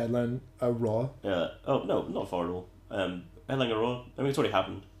match could headline a Raw? Yeah. Oh no, not far at all. Headlining a Raw. I mean, it's already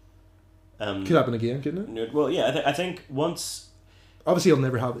happened. Could happen again, couldn't it? Well, yeah. I think once. Obviously, you'll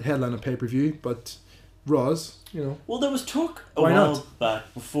never have headline a pay-per-view, but Raws, Well, there was talk a Why while not?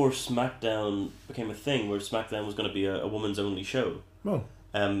 back before SmackDown became a thing, where SmackDown was going to be a woman's only show. Well,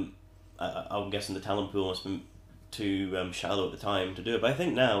 I'm guessing the talent pool must have been too shallow at the time to do it, but I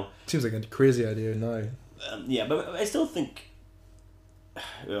think now. seems like a crazy idea now. Yeah, but I still think.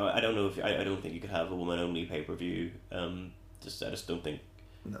 I don't know if I don't think you could have a woman only pay per view. I just don't think.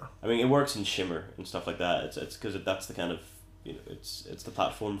 No. I mean, it works in Shimmer and stuff like that. It's because that's the kind of it's the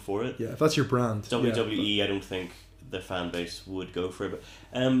platform for it. Yeah, if that's your brand. WWE, I don't think the fan base would go for it, but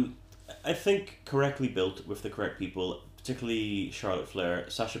I think correctly built with the correct people, particularly Charlotte Flair,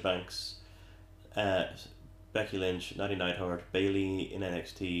 Sasha Banks, Becky Lynch, Natty Neidhart, Bayley in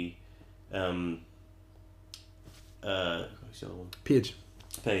NXT, who's the other one?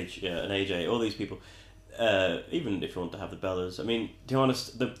 Paige, yeah, and AJ, all these people. Even if you want to have the Bellas, I mean, to be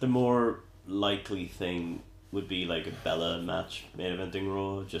honest, the more likely thing would be like a Bella match main eventing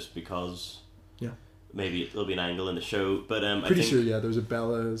Raw, just because. Yeah. Maybe there'll be an angle in the show, but I Pretty think, sure, yeah, there was a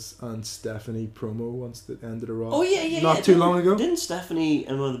Bella's and Stephanie promo once that ended a Raw. Oh yeah, Not too long ago. Didn't Stephanie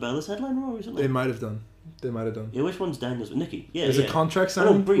and one of the Bellas headline Raw or something? They might have done. Yeah, which one's Daniels? Nikki. Yeah, Is yeah. it contract Oh, no,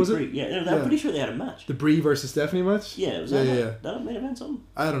 signing? Brie, Was Brie. it? Yeah, I'm Yeah. pretty sure they had a match. The Brie versus Stephanie match? Yeah, was Yeah, that yeah. that made event something?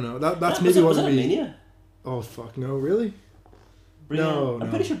 I don't know. That's Was maybe that- what was that would at be. Mania? Oh fuck no! Really? Brie, No, I'm no.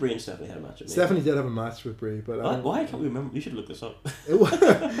 pretty sure Brie and Stephanie had a match at Mania. Stephanie did have a match with Brie, but Why can't we remember? You should look this up.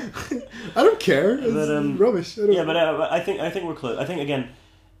 I don't care. It's But, rubbish. I don't Yeah, but I think we're close. I think again,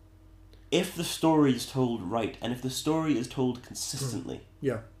 if the story is told right and if the story is told consistently,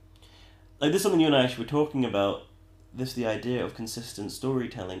 yeah, like this is something you and I actually were talking about. This the idea of consistent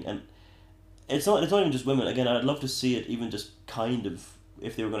storytelling, and it's not even just women. Again, I'd love to see it even just kind of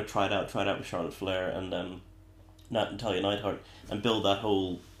if they were going to try it out with Charlotte Flair and Natalya Neidhart and build that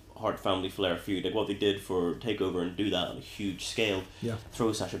whole Hart family Flair feud, like what they did for Takeover, and do that on a huge scale. yeah.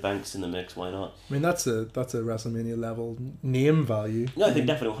 Throw Sasha Banks in the mix. Why not? I mean, that's a WrestleMania level name value. No, I think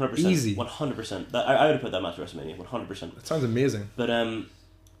definitely 100%. Easy. 100%. I would have put that match at WrestleMania 100%. That sounds amazing. But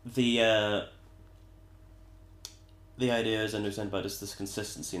the idea is understood by just this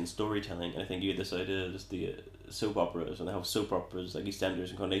consistency in storytelling, and I think you get this idea of just the soap operas, and how soap operas like EastEnders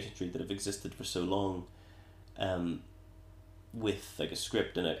and Coronation Street that have existed for so long, with like a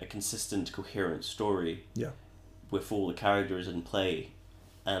script and a consistent, coherent story. Yeah. With all the characters in play,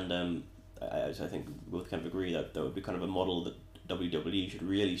 and I think we both kind of agree that would be kind of a model that WWE should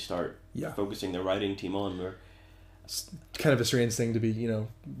really start focusing their writing team on. Where It's kind of a strange thing to be,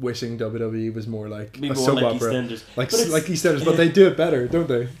 wishing WWE was more like be a more soap like opera, EastEnders. like But it's- EastEnders, but they do it better, don't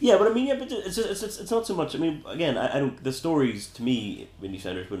they? Yeah, but I mean, but it's not so much. I mean, again, I don't. The stories to me in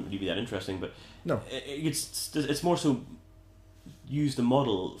EastEnders wouldn't really be that interesting, but No. it's more so use the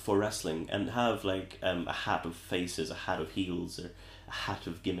model for wrestling and have like a hat of faces, a hat of heels, or a hat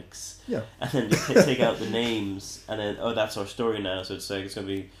of gimmicks. Yeah. And then just take out the names, and then that's our story now. So it's like it's gonna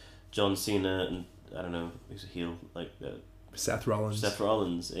be John Cena and I don't know who's a heel, like Seth Rollins. Seth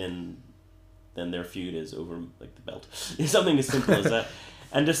Rollins in. Then their feud is over like the belt. Something as simple as that,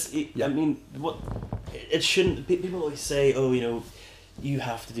 and just I mean, what it shouldn't. People always say, oh, you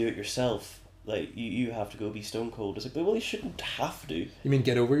have to do it yourself. Like you have to go be Stone Cold. It's like, well, you shouldn't have to. You mean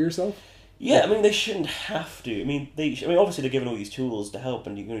get over yourself? Yeah, I mean they shouldn't have to. I mean obviously they're given all these tools to help,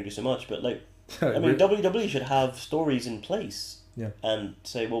 and you can only do so much. But like, I mean WWE should have stories in place. Yeah. And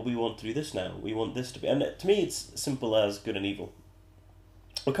say, well, we want to do this now. We want this to be, and to me, it's simple as good and evil.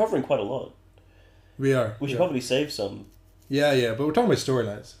 We're covering quite a lot. We are. We should probably save some. Yeah, but we're talking about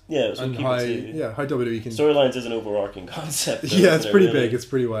storylines. Yeah, so And keep how it to, how WWE can. storylines is an overarching concept. Though, Yeah, it's isn't it, pretty really? big. It's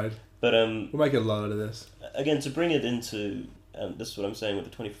pretty wide. But We might get a lot out of this. again, to bring it into, and this is what I'm saying with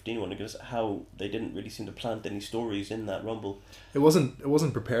the 2015 one, because how they didn't really seem to plant any stories in that Rumble. It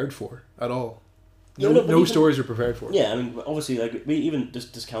wasn't prepared for at all. No, No, no, but no even- stories were prepared for. Yeah, I mean, obviously, like even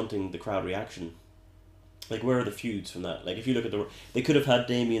just discounting the crowd reaction, like where are the feuds from that? Like if you look at they could have had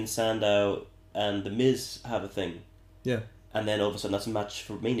Damien Sandow and The Miz have a thing. Yeah. And then all of a sudden that's a match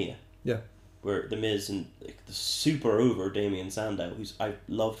for Mania. Yeah. Where The Miz and like, the super over Damien Sandow, who's I've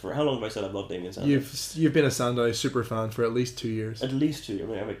loved for... How long have I said I've loved Damien Sandow? You've been a Sandow super fan for at least 2 years. At least 2 years.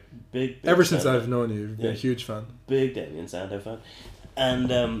 I mean, I'm a big Ever since Sandow. I've known you, you've been a huge fan. Big Damien Sandow fan.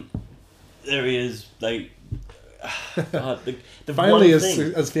 And there he is, like... God, the Finally, one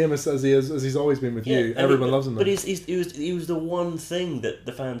thing, as famous as he is, as he's always been with you, and everyone loves him. But Though. he was the one thing that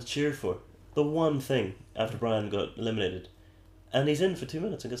the fans cheered for. The one thing after Bryan got eliminated. And he's in for 2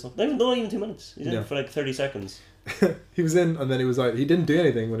 minutes, I guess. Not even 2 minutes. He's in for like 30 seconds. He was in, and then he was out. He didn't do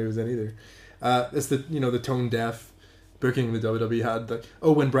anything when he was in either. It's the the tone deaf booking the WWE had. Like,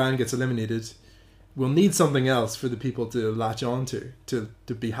 when Bryan gets eliminated, we'll need something else for the people to latch on to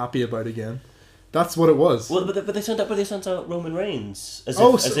be happy about again. That's what it was. Well, but they sent out Roman Reigns as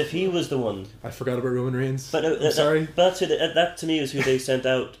if he was the one. I forgot about Roman Reigns. But I'm sorry. But that to me is who they sent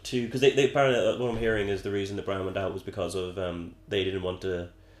out to, because they apparently, what I'm hearing is the reason that Bryan went out was because of they didn't want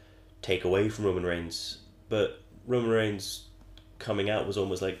to take away from Roman Reigns. But Roman Reigns coming out was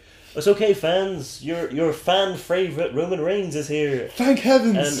almost like, it's okay, fans, your fan favorite Roman Reigns is here. Thank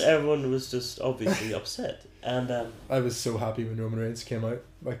heavens! And everyone was just obviously upset. And I was so happy when Roman Reigns came out.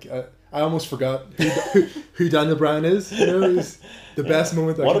 Like I almost forgot who Daniel Bryan is. It was the best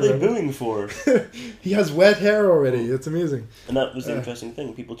moment. What are they booing for? He has wet hair already. It's amazing. And that was the interesting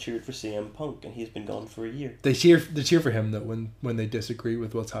thing. People cheered for CM Punk, and he's been gone for a year. They cheer for him though when they disagree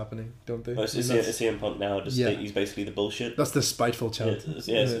with what's happening, don't they? CM Punk now he's basically the bullshit. That's the spiteful chant.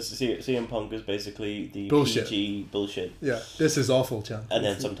 CM Punk is basically the bullshit. PG bullshit. Yeah, this is awful chant. And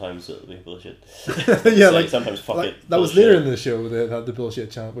then sometimes it'll be bullshit. Yeah, like sometimes fuck it. That was later in the show. They had the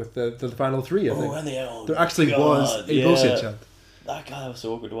bullshit chant with the final three. I think. And there actually was a bullshit chant. That was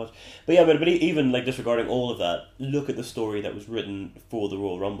so awkward to watch. But yeah, but even like disregarding all of that, look at the story that was written for the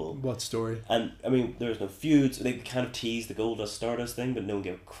Royal Rumble. What story? And I mean, there was no feuds. They kind of teased the Goldust Stardust thing, but no one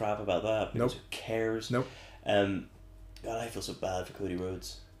gave a crap about that because who cares? Nope. God, I feel so bad for Cody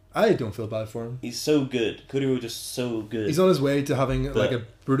Rhodes. I don't feel bad for him. He's so good. Cody Rhodes is so good. He's on his way to having like a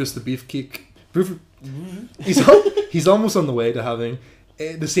Brutus the Beefcake. He's almost on the way to having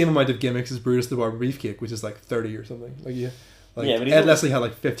the same amount of gimmicks as Brutus the Barber Beefcake, which is like 30 or something. But Ed Leslie had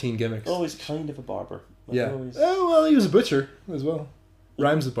like 15 gimmicks. Always kind of a barber. Oh well, he was a butcher as well.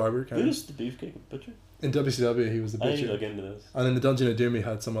 Rhymes with barber. Who's the Beefcake butcher? In WCW, he was the butcher. I need to look into this. And in the Dungeon of Doom, he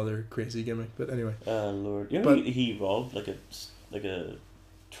had some other crazy gimmick. But anyway. Oh Lord! You know he robbed like a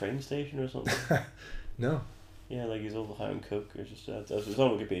train station or something. No. Yeah, like he's all hiring coke or just it's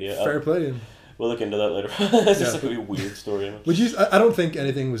on Wikipedia. Fair play. We'll look into that later. It's just like a weird story. Would you? I don't think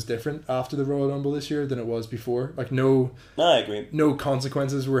anything was different after the Royal Rumble this year than it was before. Like no, I agree. No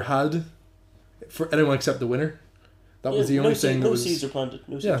consequences were had for anyone except the winner. That was the only thing. No seeds were planted.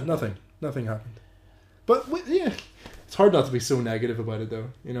 Nothing happened. But it's hard not to be so negative about it, though.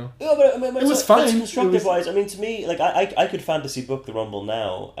 Yeah, but I mean, it was fine. Constructive wise, I mean, to me, like I could fantasy book the Rumble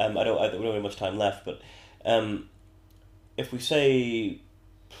now. We don't have much time left, but if we say.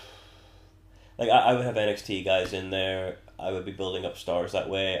 Like, I would have NXT guys in there. I would be building up stars that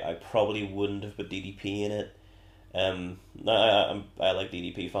way. I probably wouldn't have put DDP in it. I like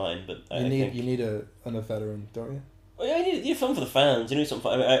DDP fine, but you need a veteran, don't you? Well, yeah, you need fun for the fans. You need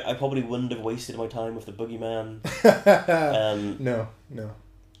something. I probably wouldn't have wasted my time with the Boogeyman. No.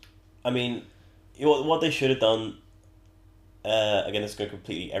 I mean, what they should have done. Again, this is going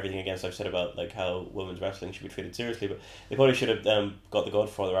completely everything against I've said about like how women's wrestling should be treated seriously, but they probably should have got the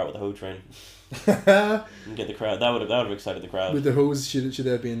Godfather out with the hoe train and get the crowd. That would have excited the crowd. With the hose, should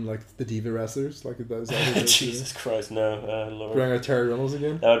they have been like the diva wrestlers? Like that was Jesus Christ, no, Lord. Bring out Terry Runnels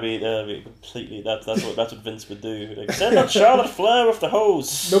again. That would be completely. That's what Vince would do. Like, send out Charlotte Flair with the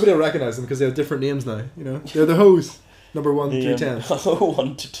hose. Nobody will recognize them because they have different names now. They're the hose. Number 1 through 10.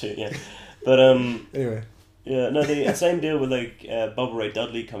 1 to 2, yeah. But anyway. Yeah, no, the same deal with like Bubba Ray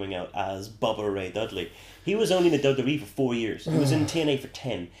Dudley coming out as Bubba Ray Dudley. He was only in the WWE for 4 years. He was in TNA for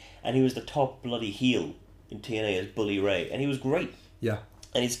 10, and he was the top bloody heel in TNA as Bully Ray, and he was great. Yeah.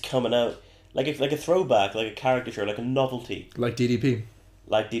 And he's coming out like a throwback, like a caricature, like a novelty. Like DDP.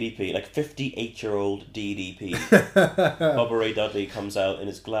 Like 58-year-old DDP. Bubba Ray Dudley comes out in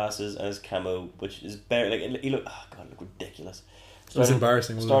his glasses and his camo, which is bare. Like he looked ridiculous. It was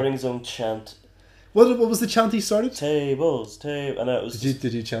embarrassing. Starting his own chant. What was the chant he started? Tables, and it was.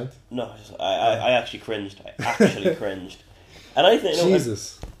 Did you chant? No, I actually cringed. And I think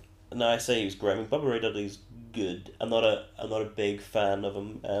Jesus. I say he was great. I mean, Bubba Ray Dudley's good. I'm not a big fan of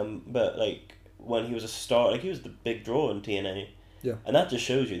him. But like when he was a star, like he was the big draw in TNA. Yeah. And that just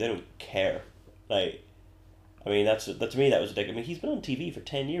shows you they don't care. Like, I mean, that to me that was ridiculous. I mean, he's been on TV for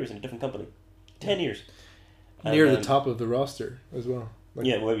 10 years in a different company. 10 years. Near And, the top of the roster as well. Like,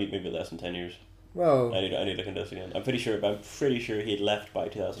 Yeah, maybe less than 10 years. Well, I need to look into this again. I'm pretty sure he had left by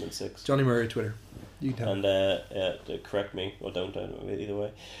 2006. Johnny Murray Twitter. You can tell. And correct me or don't, I don't know, either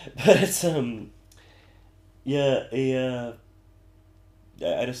way. But it's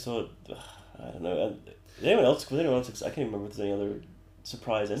I just thought, I don't know. Anyone else? I can't even remember if there's any other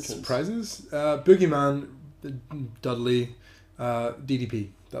surprise entrance. Surprises? Boogeyman, Dudley, DDP.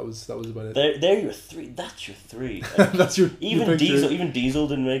 That was about it. They're your three. That's your three. Like, That's your even big Diesel. three. Even Diesel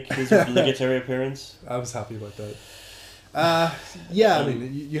didn't make his obligatory appearance. I was happy about that. Yeah, I mean,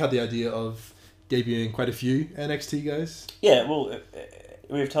 you had the idea of debuting quite a few NXT guys. Yeah, well,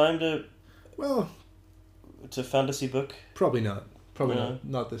 we have time to Well, fantasy book. probably not. Probably No.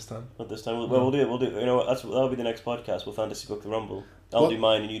 not this time. Not this time. We'll do it. We'll do. You know what? That'll be the next podcast. We'll fantasy book the Rumble. I'll What? do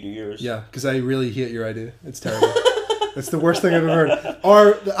mine and you do yours. Yeah, because I really hate your idea. It's terrible. It's the worst thing I've ever heard.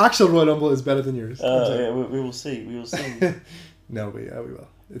 Or the actual Royal Rumble is better than yours. Yeah, we will see. We will see. No, we will.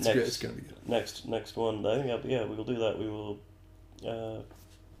 It's Next. great. It's gonna be good. Next one. I think we will do that. We will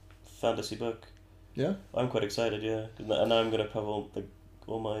fantasy book. Yeah. I'm quite excited. Yeah, and now I'm gonna have all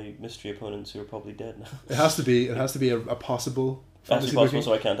my mystery opponents who are probably dead now. It has to be. It has to be a possible. That's fantasy impossible, booking.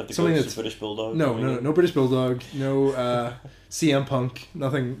 so I can't have the Something ghost that's- of British Bulldog. No British Bulldog, no CM Punk,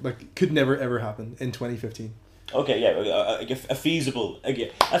 nothing like could never ever happen in 2015. Okay, yeah, a feasible.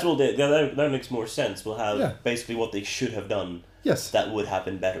 Okay, that's what that makes more sense. We'll have basically what they should have done. Yes. That would have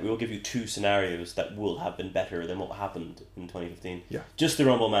been better. We will give you two scenarios that will have been better than what happened in 2015. Yeah. Just the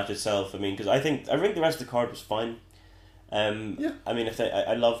Rumble match itself. I mean, because I think the rest of the card was fine. Yeah. I mean,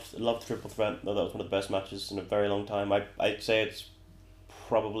 I loved Triple Threat. Though that was one of the best matches in a very long time. I'd say it's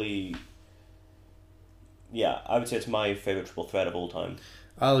probably. Yeah, I would say it's my favorite Triple Threat of all time.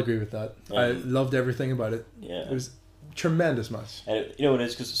 I'll agree with that. I loved everything about it. Yeah. It was a tremendous match. And you know what it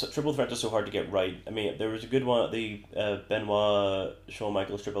is, because Triple Threat is so hard to get right. I mean, there was a good one. The Benoit, Shawn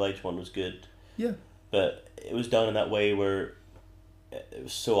Michaels, Triple H one was good. Yeah. But it was done in that way where it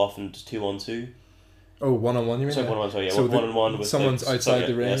was so often just 2-on-2. Oh, 1-on-1 you mean? So 1-on-1, sorry, yeah, So 1-on-1 with someone's outside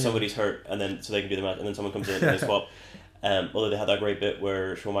the ring. Yeah, somebody's hurt, and then so they can do the match, and then someone comes in and they swap. Although they had that great bit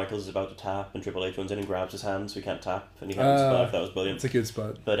where Shawn Michaels is about to tap, and Triple H runs in and grabs his hand, so he can't tap, and he can't survive. That was brilliant. It's a good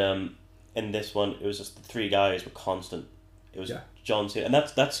spot. But in this one, it was just the three guys were constant. It was Yeah. John Cena, and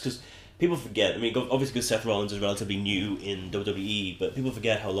that's because people forget. I mean, obviously, because Seth Rollins is relatively new in WWE, but people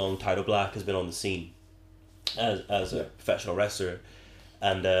forget how long Tyler Black has been on the scene as a professional wrestler,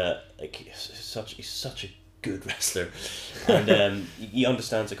 and like he's such a good wrestler, and he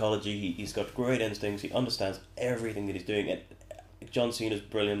understands psychology. He's got great instincts. He understands everything that he's doing, and John Cena's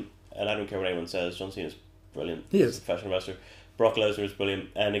brilliant. And I don't care what anyone says. John Cena's brilliant. He is a professional wrestler. Brock Lesnar is brilliant,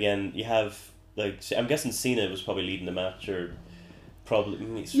 and again, you have I'm guessing Cena was probably leading the match, or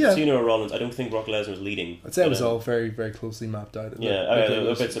probably Cena or Rollins. I don't think Brock Lesnar was leading. I'd say it was all very, very closely mapped out.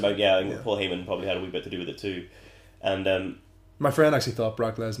 A bits about Paul Heyman probably had a wee bit to do with it too, and my friend actually thought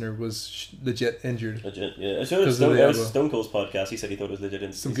Brock Lesnar was legit injured. Legit, yeah. So that was Stone Cold's podcast. He said he thought it was legit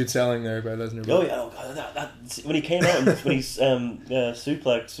injured. Some good selling there by Lesnar. Oh yeah, that when he came out and when he's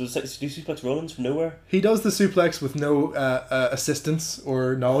suplex do you suplex Rollins from nowhere? He does the suplex with no assistance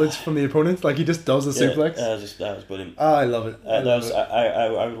or knowledge from the opponent. Like he just does the suplex. That was brilliant. I love it.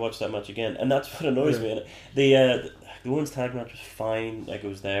 I would watch that match again, and that's what annoys me. And the women's tag match was fine. Like it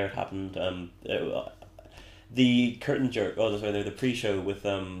was there. It happened. The curtain jerk. Oh, sorry, the pre-show with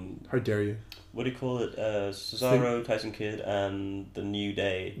How dare you? What do you call it? Cesaro, Tyson Kidd, and the New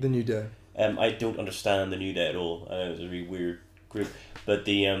Day. The New Day. I don't understand the New Day at all. It was a really weird group, but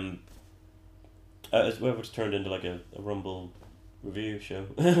the it's turned into like a Rumble review show.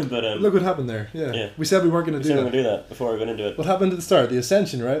 But look what happened there. Yeah. We said we weren't going to do that. We said we were going to do that before we went into it. What happened at the start? The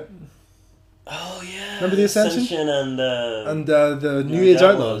Ascension, right? Oh yeah. Remember the Ascension and the New Age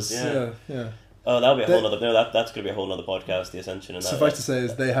Outlaws. Yeah. Oh, that'll be a whole other. No, that's going to be a whole other podcast. The Ascension and that. Suffice to say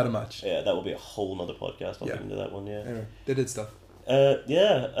is they had a match. Yeah, that will be a whole other podcast. I'll get into that one. Yeah. Anyway, they did stuff.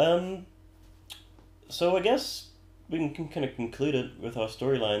 So I guess we can kind of conclude it with our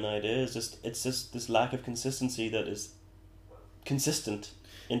storyline idea. It's just this lack of consistency that is consistent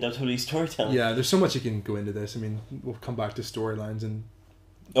in WWE storytelling. Yeah, there's so much you can go into this. I mean, we'll come back to storylines and.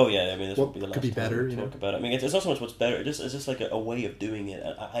 Oh yeah, I mean this what would be the last could be time better, we talk about it. I mean it's not so much what's better. It's just like a way of doing it.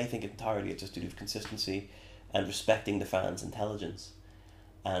 I think entirely it's just to do with consistency and respecting the fans' intelligence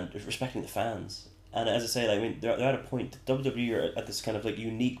and respecting the fans. And as I say, like, I mean they're at a point. WWE are at this kind of like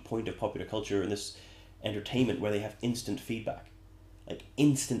unique point of popular culture and this entertainment where they have instant feedback,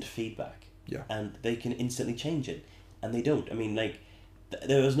 Yeah. and they can instantly change it, and they don't. I mean, like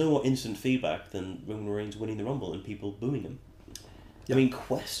there was no more instant feedback than Roman Reigns winning the Rumble and people booing him. I mean,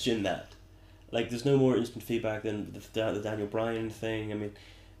 question that. Like, there's no more instant feedback than the Daniel Bryan thing. I mean,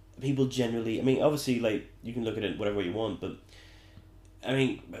 people generally... I mean, obviously, like, you can look at it whatever way you want, but... I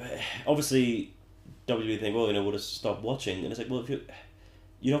mean, obviously, WWE think, well, you know, we'll just stop watching. And it's like, well, if you're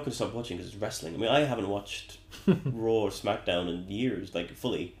not going to stop watching because it's wrestling. I mean, I haven't watched Raw or SmackDown in years, like,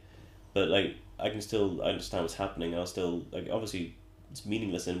 fully. But, like, I understand what's happening. I'll still... Like, obviously, it's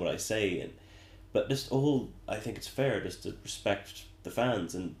meaningless in what I say. But just I think it's fair just to respect the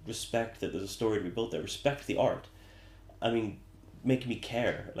fans and respect that there's a story to be built there. Respect the art. I mean, make me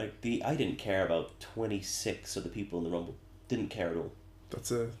care. Like, I didn't care about 26 of the people in the Rumble. Didn't care at all. That's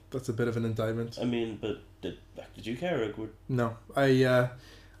a bit of an indictment. I mean, but did you care? Or no, I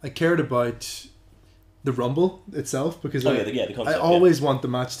cared about the Rumble itself because the concept, I always want the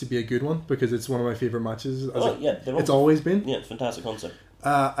match to be a good one because it's one of my favorite matches. It's always been. Yeah, fantastic concept.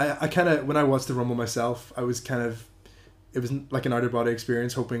 I kind of, when I watched the Rumble myself, I was kind of, it was like an out of body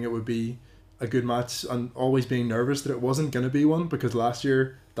experience, hoping it would be a good match and always being nervous that it wasn't going to be one because last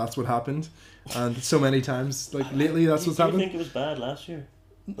year that's what happened, and so many times like lately that's what's happened. Do you think it was bad last year?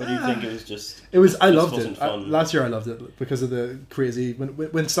 Or do you think it was just... It was. I loved it. Last year I loved it because of the crazy...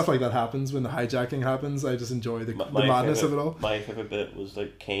 When stuff like that happens, when the hijacking happens, I just enjoy the madness of it all. My favourite bit was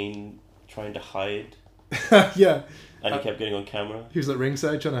like Kane trying to hide. Yeah. And he kept getting on camera. He was at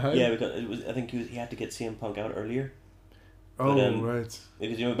ringside trying to hide? Yeah, because I think he had to get CM Punk out earlier. Oh, right.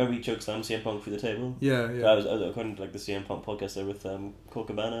 Because remember he chokeslammed CM Punk through the table? Yeah. So I was according to like the CM Punk podcast there with Cole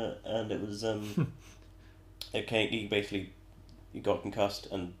Cabana, and it was he got concussed,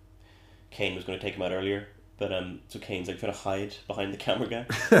 and Kane was going to take him out earlier, but so Kane's like trying to hide behind the camera guy.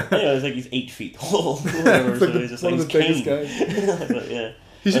 It's like he's 8 feet tall, whatever. So he's just one like, of the biggest guys. But yeah.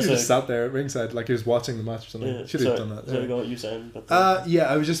 He should have just sat there at ringside like he was watching the match or something. Yeah, should have done that. Sorry, go what you saying? But,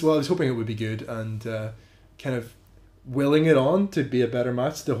 I was hoping it would be good and kind of willing it on to be a better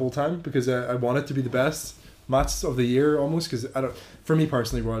match the whole time because I want it to be the best match of the year almost because for me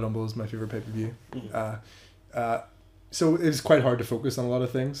personally, Royal Rumble is my favorite pay-per-view. Mm-hmm. So it was quite hard to focus on a lot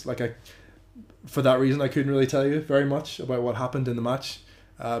of things. Like for that reason, I couldn't really tell you very much about what happened in the match.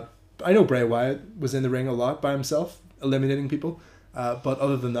 I know Bray Wyatt was in the ring a lot by himself, eliminating people. But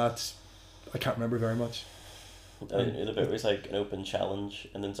other than that, I can't remember very much. In a bit, it was like an open challenge,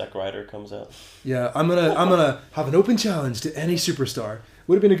 and then Zack Ryder comes out. Yeah, I'm gonna have an open challenge to any superstar.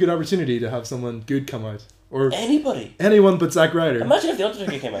 Would have been a good opportunity to have someone good come out. Or anyone but Zack Ryder. Imagine if The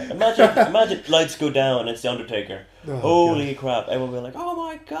Undertaker came out. Imagine lights go down and it's The Undertaker. Holy crap. Everyone would be like, oh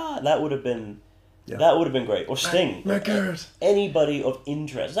my god. That would have been great. Or Sting. Anybody of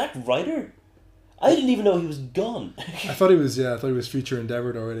interest. Zack Ryder? I didn't even know he was gone. I thought he was future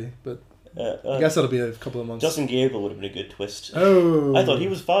endeavoured already, but I guess that'll be a couple of months. Justin Gabriel would have been a good twist. Oh. I thought he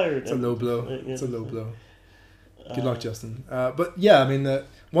was fired. It's a low blow. It's a low blow. Good luck, Justin. But yeah, I mean,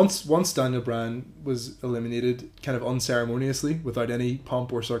 once Daniel Bryan was eliminated, kind of unceremoniously, without any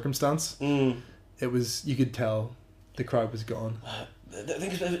pomp or circumstance, it was, you could tell the crowd was gone. The thing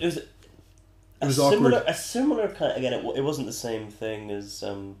is, it was awkward. A similar kind. Again, it wasn't the same thing as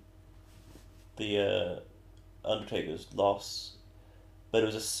the Undertaker's loss, but it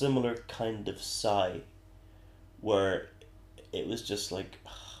was a similar kind of sigh, where it was just like.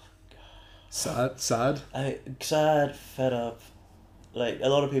 Sad, fed up. Like a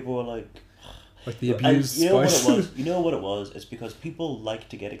lot of people were like the abused. You know what it was? You know what it was? It's because people like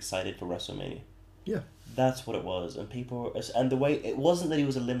to get excited for WrestleMania. Yeah, that's what it was, and the way it wasn't that he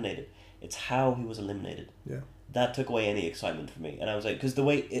was eliminated; it's how he was eliminated. Yeah, that took away any excitement for me, and I was like, because the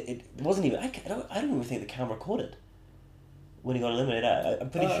way it wasn't even. I don't even think the camera caught it when he got eliminated. I'm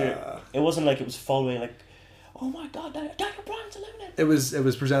pretty sure it wasn't like it was following like. Oh my god, Daniel Bryan's eliminated. It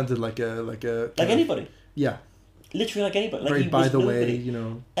was presented like anybody. Yeah. Literally like anybody. Very by the way, you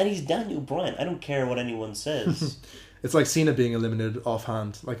know. And he's Daniel Bryan. I don't care what anyone says. It's like Cena being eliminated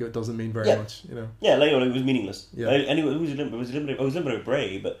offhand. Like it doesn't mean very much, you know. Yeah, like it was meaningless. Yeah. Anyway, it was eliminated with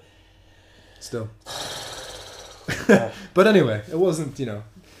Bray, but still. But anyway, it wasn't the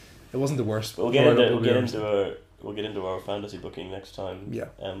worst. But we'll get into our fantasy booking next time. Yeah.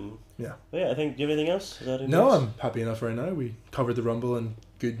 Yeah. But yeah, I think. Do you have anything else? No, I'm happy enough right now. We covered the Rumble in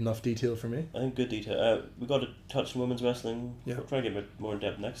good enough detail for me. I think good detail. We got to touch on women's wrestling. Yeah. We'll try to get a bit more in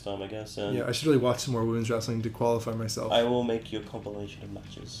depth next time, I guess. Yeah, I should really watch some more women's wrestling to qualify myself. I will make you a compilation of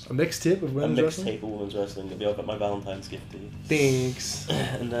matches. A mixtape of women's wrestling? A mixtape of women's wrestling. It'll be up at my Valentine's gift to you. Thanks.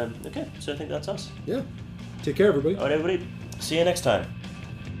 And okay, so I think that's us. Yeah. Take care, everybody. Alright, everybody. See you next time.